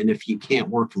home. And if you can't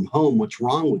work from home, what's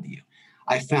wrong with you?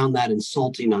 I found that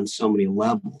insulting on so many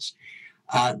levels.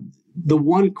 The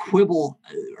one quibble,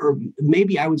 or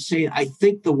maybe I would say, I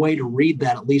think the way to read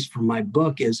that, at least from my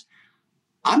book, is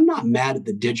I'm not mad at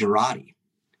the digerati.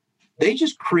 They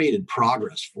just created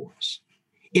progress for us.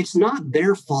 It's not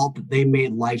their fault that they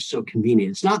made life so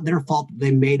convenient. It's not their fault that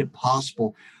they made it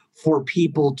possible for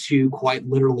people to quite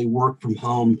literally work from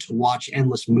home, to watch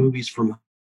endless movies from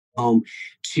home,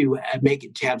 to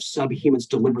have subhumans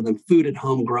deliver them food at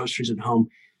home, groceries at home.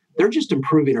 They're just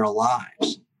improving our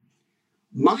lives.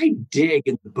 My dig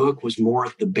in the book was more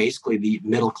at basically the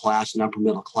middle class and upper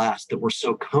middle class that were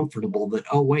so comfortable that,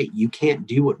 oh, wait, you can't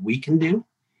do what we can do.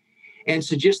 And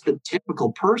so just the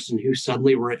typical person who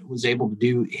suddenly was able to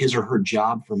do his or her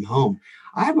job from home,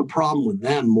 I have a problem with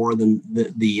them more than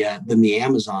the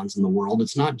Amazons in the world.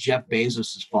 It's not Jeff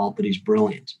Bezos' fault that he's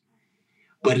brilliant,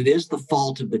 but it is the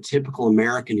fault of the typical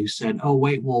American who said, oh,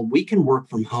 wait, well, we can work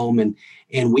from home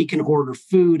and we can order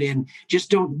food, and just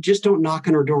don't knock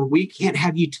on our door. We can't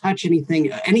have you touch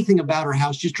anything about our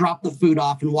house. Just drop the food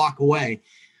off and walk away.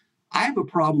 I have a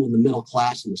problem with the middle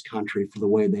class in this country for the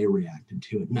way they reacted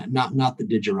to it, not the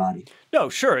digerati. No,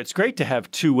 sure. It's great to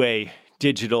have two-way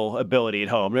digital ability at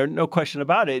home. There's no question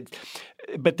about it.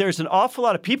 But there's an awful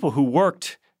lot of people who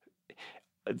worked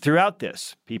throughout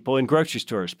this, people in grocery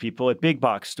stores, people at big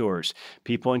box stores,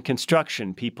 people in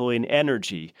construction, people in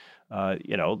energy,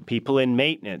 people in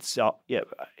maintenance.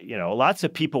 Lots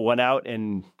of people went out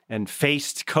and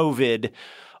faced COVID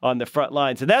on the front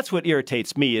lines. And that's what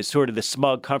irritates me, is sort of the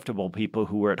smug, comfortable people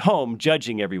who were at home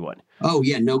judging everyone. Oh,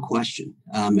 yeah, no question.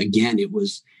 Again, it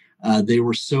was, they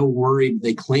were so worried.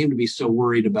 They claimed to be so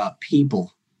worried about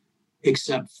people,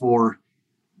 except for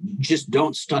just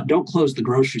don't close the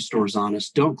grocery stores on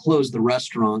us. Don't close the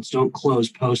restaurants. Don't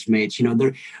close Postmates.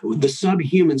 The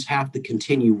subhumans have to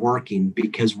continue working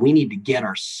because we need to get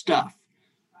our stuff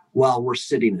while we're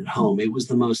sitting at home. It was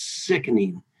the most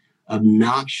sickening,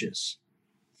 obnoxious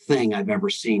thing I've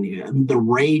ever seen. The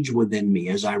rage within me,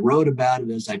 as I wrote about it,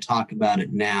 as I talk about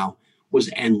it now, was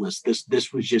endless.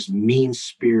 This was just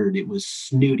mean-spirited. It was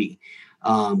snooty.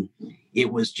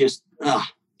 It was just,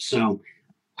 so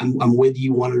I'm with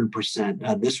you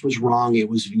 100%. This was wrong. It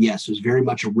was very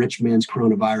much a rich man's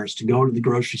coronavirus to go to the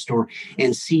grocery store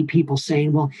and see people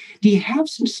saying, well, do you have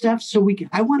some stuff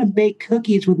I want to bake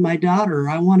cookies with my daughter, or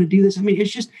I want to do this. I mean,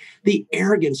 it's just the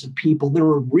arrogance of people. There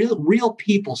were real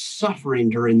people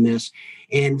suffering during this.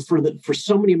 And for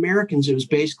so many Americans, it was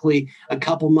basically a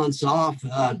couple months off,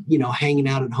 hanging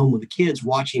out at home with the kids,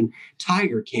 watching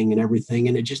Tiger King and everything.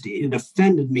 And it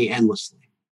offended me endlessly.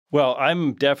 Well,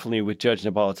 I'm definitely with Judge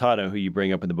Napolitano, who you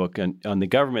bring up in the book. On the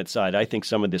government side, I think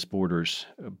some of this borders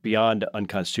beyond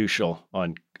unconstitutional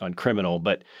on criminal,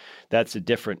 but that's a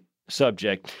different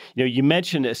subject. You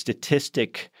mentioned a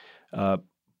statistic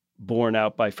pointed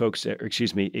out by folks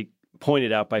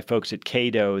at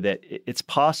Cato, that it's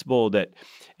possible that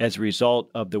as a result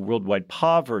of the worldwide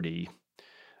poverty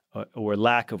or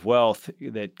lack of wealth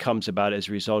that comes about as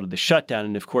a result of the shutdown,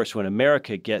 and of course, when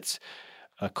America gets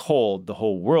a cold, the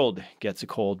whole world gets a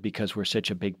cold because we're such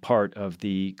a big part of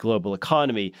the global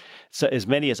economy. So as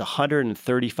many as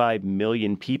 135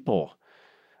 million people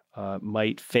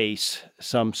might face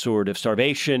some sort of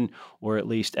starvation or at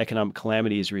least economic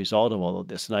calamity as a result of all of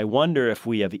this. And I wonder if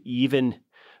we have even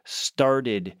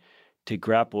started to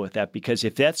grapple with that, because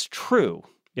if that's true,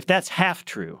 if that's half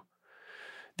true,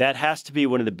 that has to be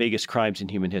one of the biggest crimes in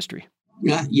human history.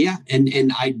 Yeah.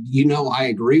 And I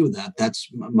agree with that.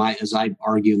 That's as I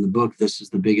argue in the book, this is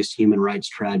the biggest human rights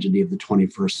tragedy of the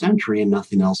 21st century, and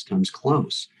nothing else comes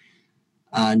close.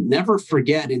 Never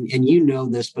forget, and you know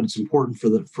this, but it's important for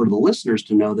the listeners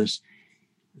to know this,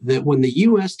 that when the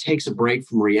U.S. takes a break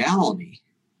from reality,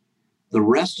 the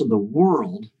rest of the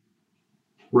world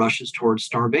rushes towards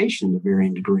starvation to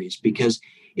varying degrees. Because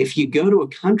if you go to a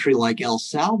country like El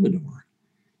Salvador,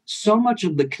 so much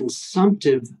of the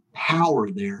consumptive power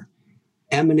there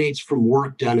emanates from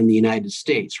work done in the United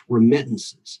States,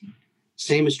 remittances.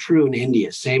 Same is true in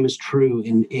India. Same is true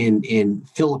in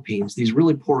Philippines. These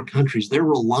really poor countries, they're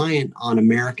reliant on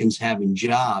Americans having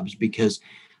jobs because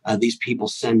these people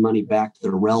send money back to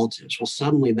their relatives. Well,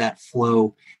 suddenly that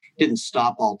flow didn't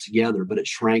stop altogether, but it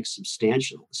shrank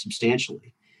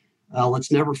substantially.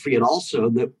 Let's never forget also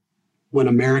that when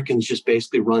Americans just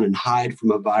basically run and hide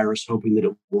from a virus, hoping that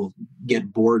it will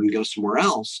get bored and go somewhere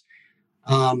else,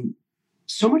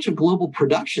 so much of global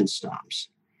production stops.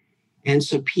 And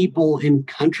so people in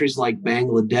countries like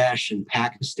Bangladesh and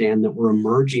Pakistan that were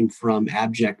emerging from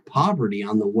abject poverty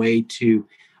on the way to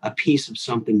a piece of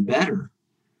something better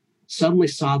suddenly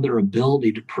saw their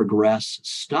ability to progress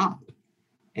stop.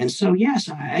 And so, yes,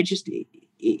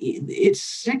 it's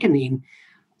sickening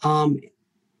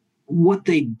what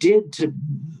they did to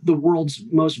the world's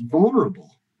most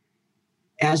vulnerable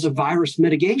as a virus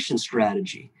mitigation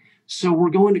strategy. So we're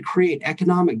going to create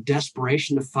economic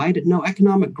desperation to fight it. No,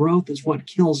 economic growth is what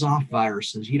kills off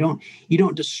viruses. You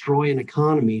don't destroy an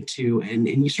economy and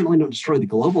you certainly don't destroy the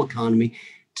global economy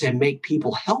to make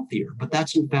people healthier. But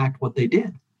that's in fact what they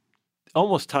did.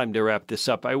 Almost time to wrap this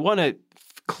up. I want to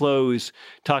close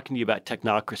talking to you about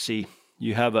technocracy.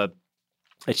 You have a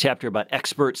chapter about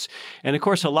experts. And of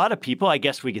course, a lot of people, I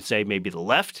guess we could say maybe the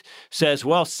left, says,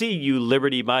 well, see, you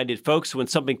liberty-minded folks, when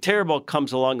something terrible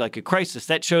comes along like a crisis,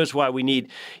 that shows why we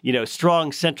need,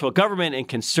 strong central government and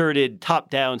concerted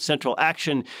top-down central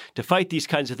action to fight these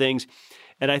kinds of things.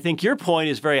 And I think your point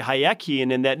is very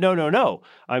Hayekian in that, no.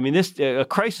 I mean, a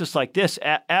crisis like this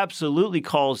absolutely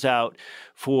calls out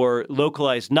for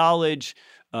localized knowledge,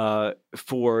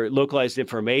 for localized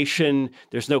information.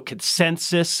 There's no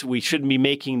consensus. We shouldn't be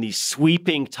making these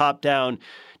sweeping top-down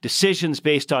decisions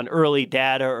based on early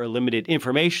data or limited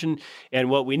information. And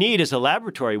what we need is a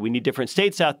laboratory. We need different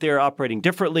states out there operating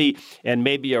differently, and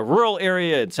maybe a rural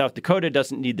area in South Dakota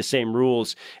doesn't need the same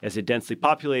rules as a densely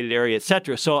populated area, et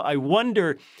cetera. So I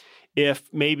wonder if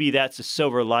maybe that's a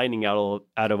silver lining out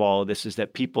of all of this, is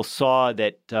that people saw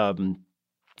that,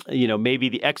 maybe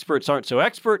the experts aren't so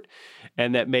expert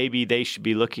and that maybe they should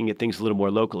be looking at things a little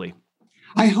more locally.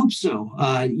 I hope so.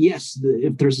 Yes,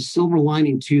 if there's a silver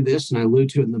lining to this, and I allude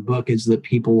to it in the book, is that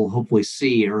people will hopefully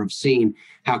see or have seen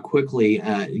how quickly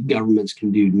governments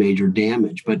can do major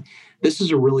damage. But this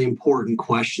is a really important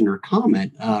question or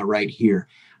comment right here.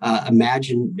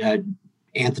 Imagine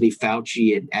Anthony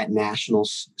Fauci at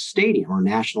Nationals Stadium or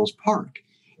Nationals Park.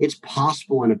 It's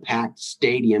possible in a packed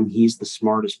stadium, he's the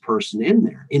smartest person in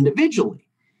there individually.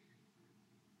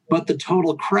 But the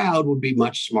total crowd would be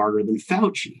much smarter than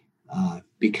Fauci.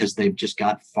 Because they've just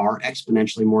got far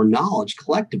exponentially more knowledge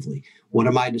collectively. What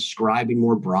am I describing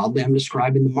more broadly? I'm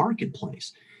describing the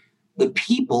marketplace. The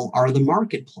people are the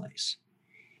marketplace.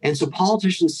 And so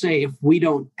politicians say if we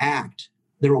don't act,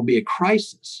 there will be a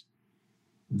crisis.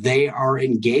 They are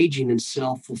engaging in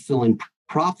self-fulfilling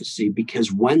prophecy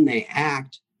because when they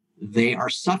act, they are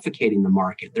suffocating the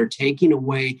market. They're taking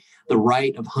away the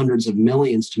right of hundreds of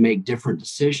millions to make different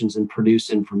decisions and produce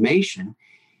information,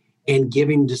 and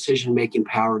giving decision-making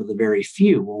power to the very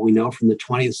few. Well, we know from the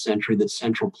 20th century that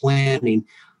central planning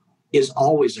is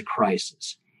always a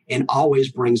crisis and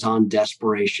always brings on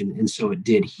desperation, and so it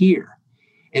did here.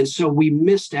 And so we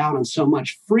missed out on so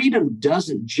much. Freedom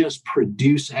doesn't just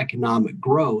produce economic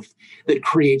growth that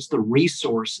creates the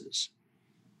resources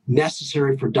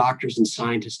necessary for doctors and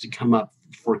scientists to come up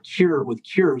with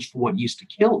cures for what used to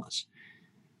kill us.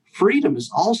 Freedom is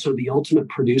also the ultimate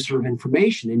producer of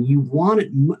information, and you want it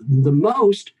the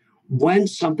most when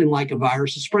something like a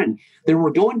virus is spreading. There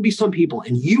were going to be some people,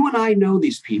 and you and I know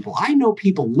these people. I know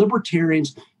people,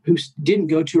 libertarians, who didn't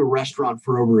go to a restaurant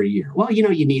for over a year. Well,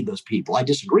 you need those people. I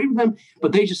disagree with them,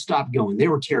 but they just stopped going. They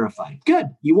were terrified.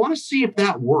 Good. You want to see if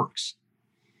that works.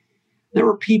 There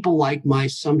were people like my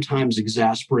sometimes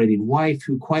exasperating wife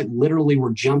who quite literally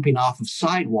were jumping off of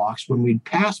sidewalks when we'd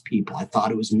pass people. I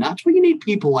thought it was nuts. Well, you need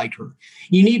people like her.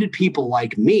 You needed people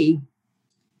like me.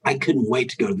 I couldn't wait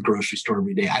to go to the grocery store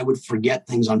every day. I would forget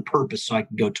things on purpose so I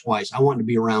could go twice. I wanted to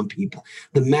be around people.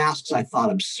 The masks I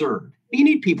thought absurd. You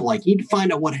need people like you need to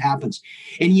find out what happens.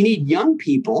 And you need young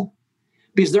people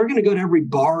because they're going to go to every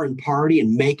bar and party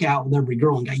and make out with every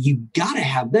girl and guy. You got to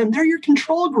have them. They're your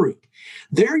control group.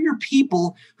 They're your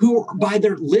people who are, by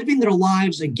their living their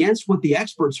lives against what the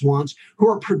experts want, who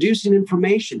are producing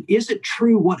information. Is it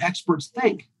true what experts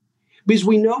think? Because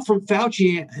we know from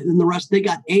Fauci and the rest, they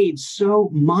got AIDS so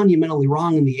monumentally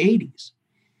wrong in the 80s.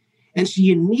 And so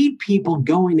you need people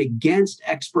going against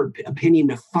expert opinion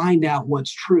to find out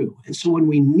what's true. And so when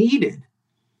we needed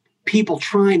people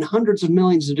trying hundreds of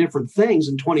millions of different things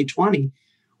in 2020,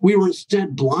 we were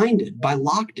instead blinded by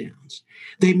lockdowns.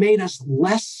 They made us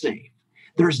less safe.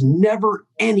 There's never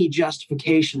any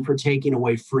justification for taking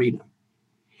away freedom.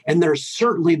 And there's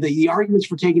certainly the arguments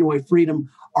for taking away freedom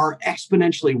are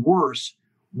exponentially worse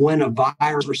when a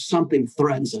virus or something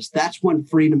threatens us. That's when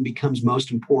freedom becomes most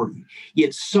important.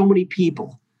 Yet so many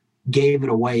people gave it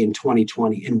away in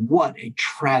 2020. And what a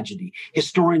tragedy.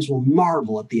 Historians will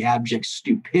marvel at the abject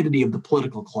stupidity of the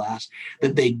political class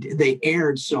that they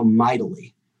erred so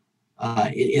mightily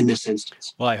in this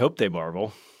instance. Well, I hope they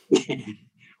marvel.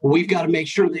 We've got to make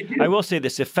sure they do. I will say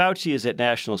this. If Fauci is at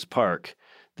Nationals Park,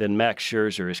 then Max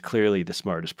Scherzer is clearly the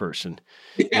smartest person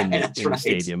in the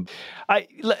stadium.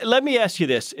 Let me ask you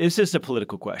this. This is a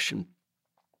political question.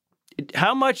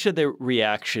 How much of the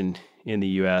reaction in the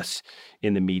U.S.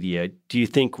 in the media do you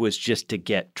think was just to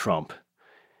get Trump?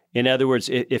 In other words,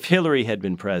 if Hillary had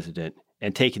been president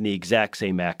and taken the exact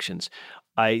same actions,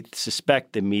 I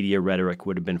suspect the media rhetoric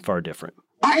would have been far different.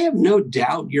 I have no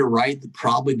doubt you're right that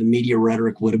probably the media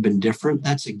rhetoric would have been different.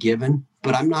 That's a given.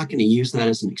 But I'm not going to use that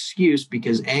as an excuse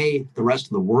because A, the rest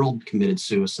of the world committed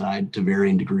suicide to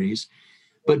varying degrees.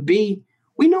 But B,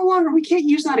 we can't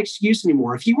use that excuse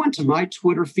anymore. If you went to my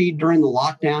Twitter feed during the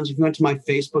lockdowns, if you went to my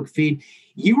Facebook feed,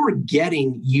 you were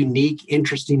getting unique,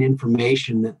 interesting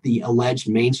information that the alleged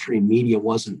mainstream media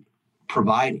wasn't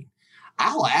providing.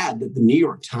 I'll add that the New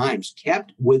York Times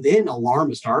kept within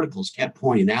alarmist articles, kept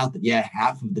pointing out that,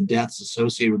 half of the deaths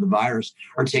associated with the virus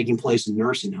are taking place in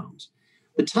nursing homes.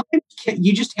 The Times,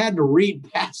 you just had to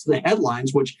read past the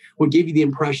headlines, which would give you the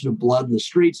impression of blood in the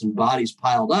streets and bodies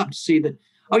piled up to see that,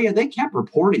 they kept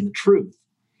reporting the truth.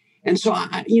 And so,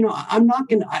 I'm not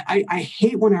going to, I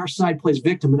hate when our side plays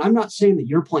victim. And I'm not saying that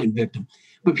you're playing victim,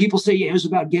 but people say it was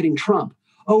about getting Trump.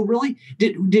 Oh, really?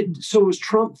 So was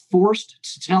Trump forced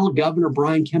to tell Governor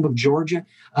Brian Kemp of Georgia,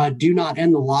 do not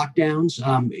end the lockdowns?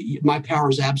 My power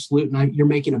is absolute and you're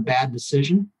making a bad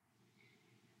decision?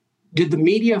 Did the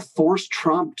media force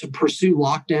Trump to pursue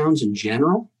lockdowns in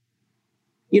general?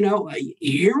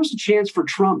 Here was a chance for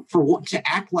Trump to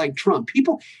act like Trump.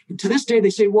 People to this day, they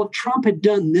say, well, Trump had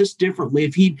done this differently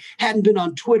if he hadn't been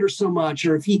on Twitter so much,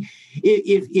 or if he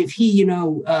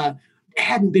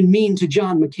hadn't been mean to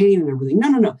John McCain and everything.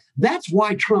 No. That's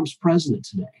why Trump's president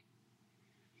today.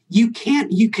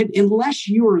 Unless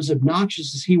you were as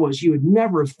obnoxious as he was, you would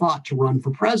never have thought to run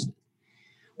for president.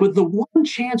 But the one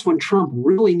chance when Trump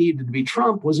really needed to be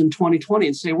Trump was in 2020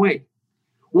 and say, wait,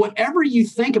 whatever you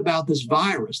think about this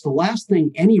virus, the last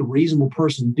thing any reasonable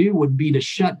person do would be to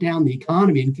shut down the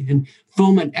economy and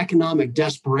foment economic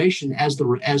desperation as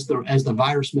the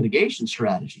virus mitigation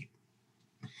strategy.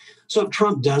 So if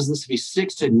Trump does this, if he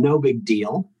sticks to no big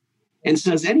deal and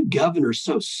says any governor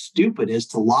so stupid as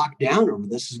to lock down over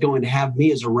this is going to have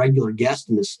me as a regular guest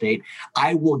in this state,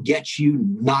 I will get you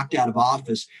knocked out of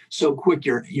office so quick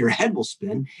your head will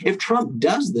spin. If Trump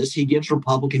does this, he gives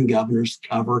Republican governors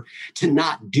cover to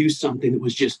not do something that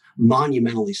was just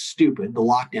monumentally stupid, the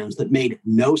lockdowns that made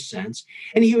no sense.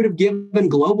 And he would have given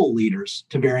global leaders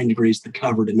to varying degrees the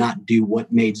cover to not do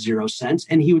what made zero sense,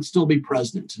 and he would still be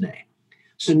president today.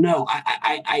 So no,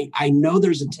 I know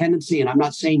there's a tendency, and I'm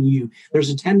not saying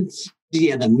there's a tendency,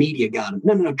 the media got him.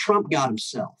 No, Trump got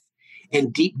himself.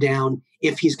 And deep down,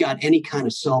 if he's got any kind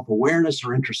of self-awareness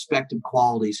or introspective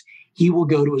qualities, he will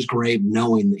go to his grave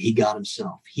knowing that he got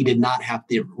himself. He did not have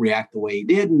to react the way he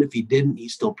did, and if he didn't,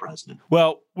 he's still president.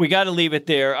 Well, we got to leave it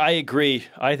there. I agree.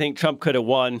 I think Trump could have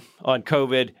won on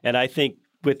COVID, and I think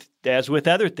as with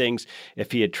other things,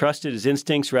 if he had trusted his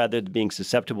instincts rather than being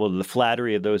susceptible to the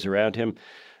flattery of those around him,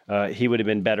 he would have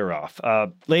been better off.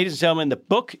 Ladies and gentlemen, the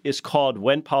book is called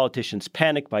When Politicians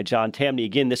Panic by John Tamny.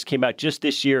 Again, this came out just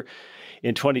this year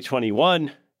in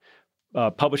 2021,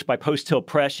 published by Post Hill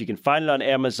Press. You can find it on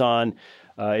Amazon.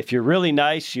 If you're really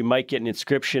nice, you might get an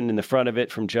inscription in the front of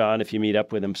it from John if you meet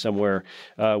up with him somewhere,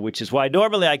 which is why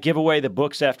normally I give away the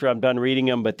books after I'm done reading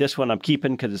them, but this one I'm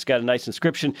keeping because it's got a nice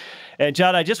inscription. And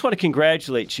John, I just want to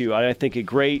congratulate you. I think a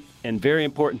great and very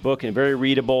important book and very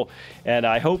readable, and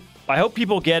I hope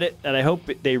people get it, and I hope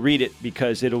they read it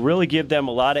because it'll really give them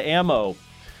a lot of ammo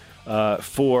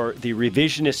for the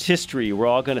revisionist history we're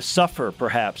all going to suffer,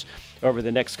 perhaps, over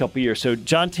the next couple of years. So,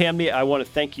 John Tamny, I want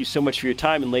to thank you so much for your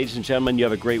time. And ladies and gentlemen, you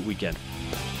have a great weekend.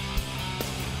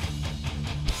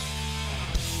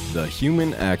 The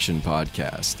Human Action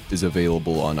Podcast is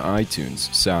available on iTunes,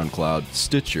 SoundCloud,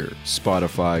 Stitcher,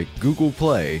 Spotify, Google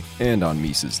Play, and on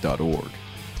Mises.org.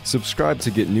 Subscribe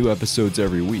to get new episodes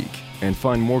every week and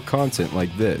find more content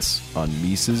like this on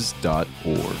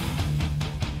Mises.org.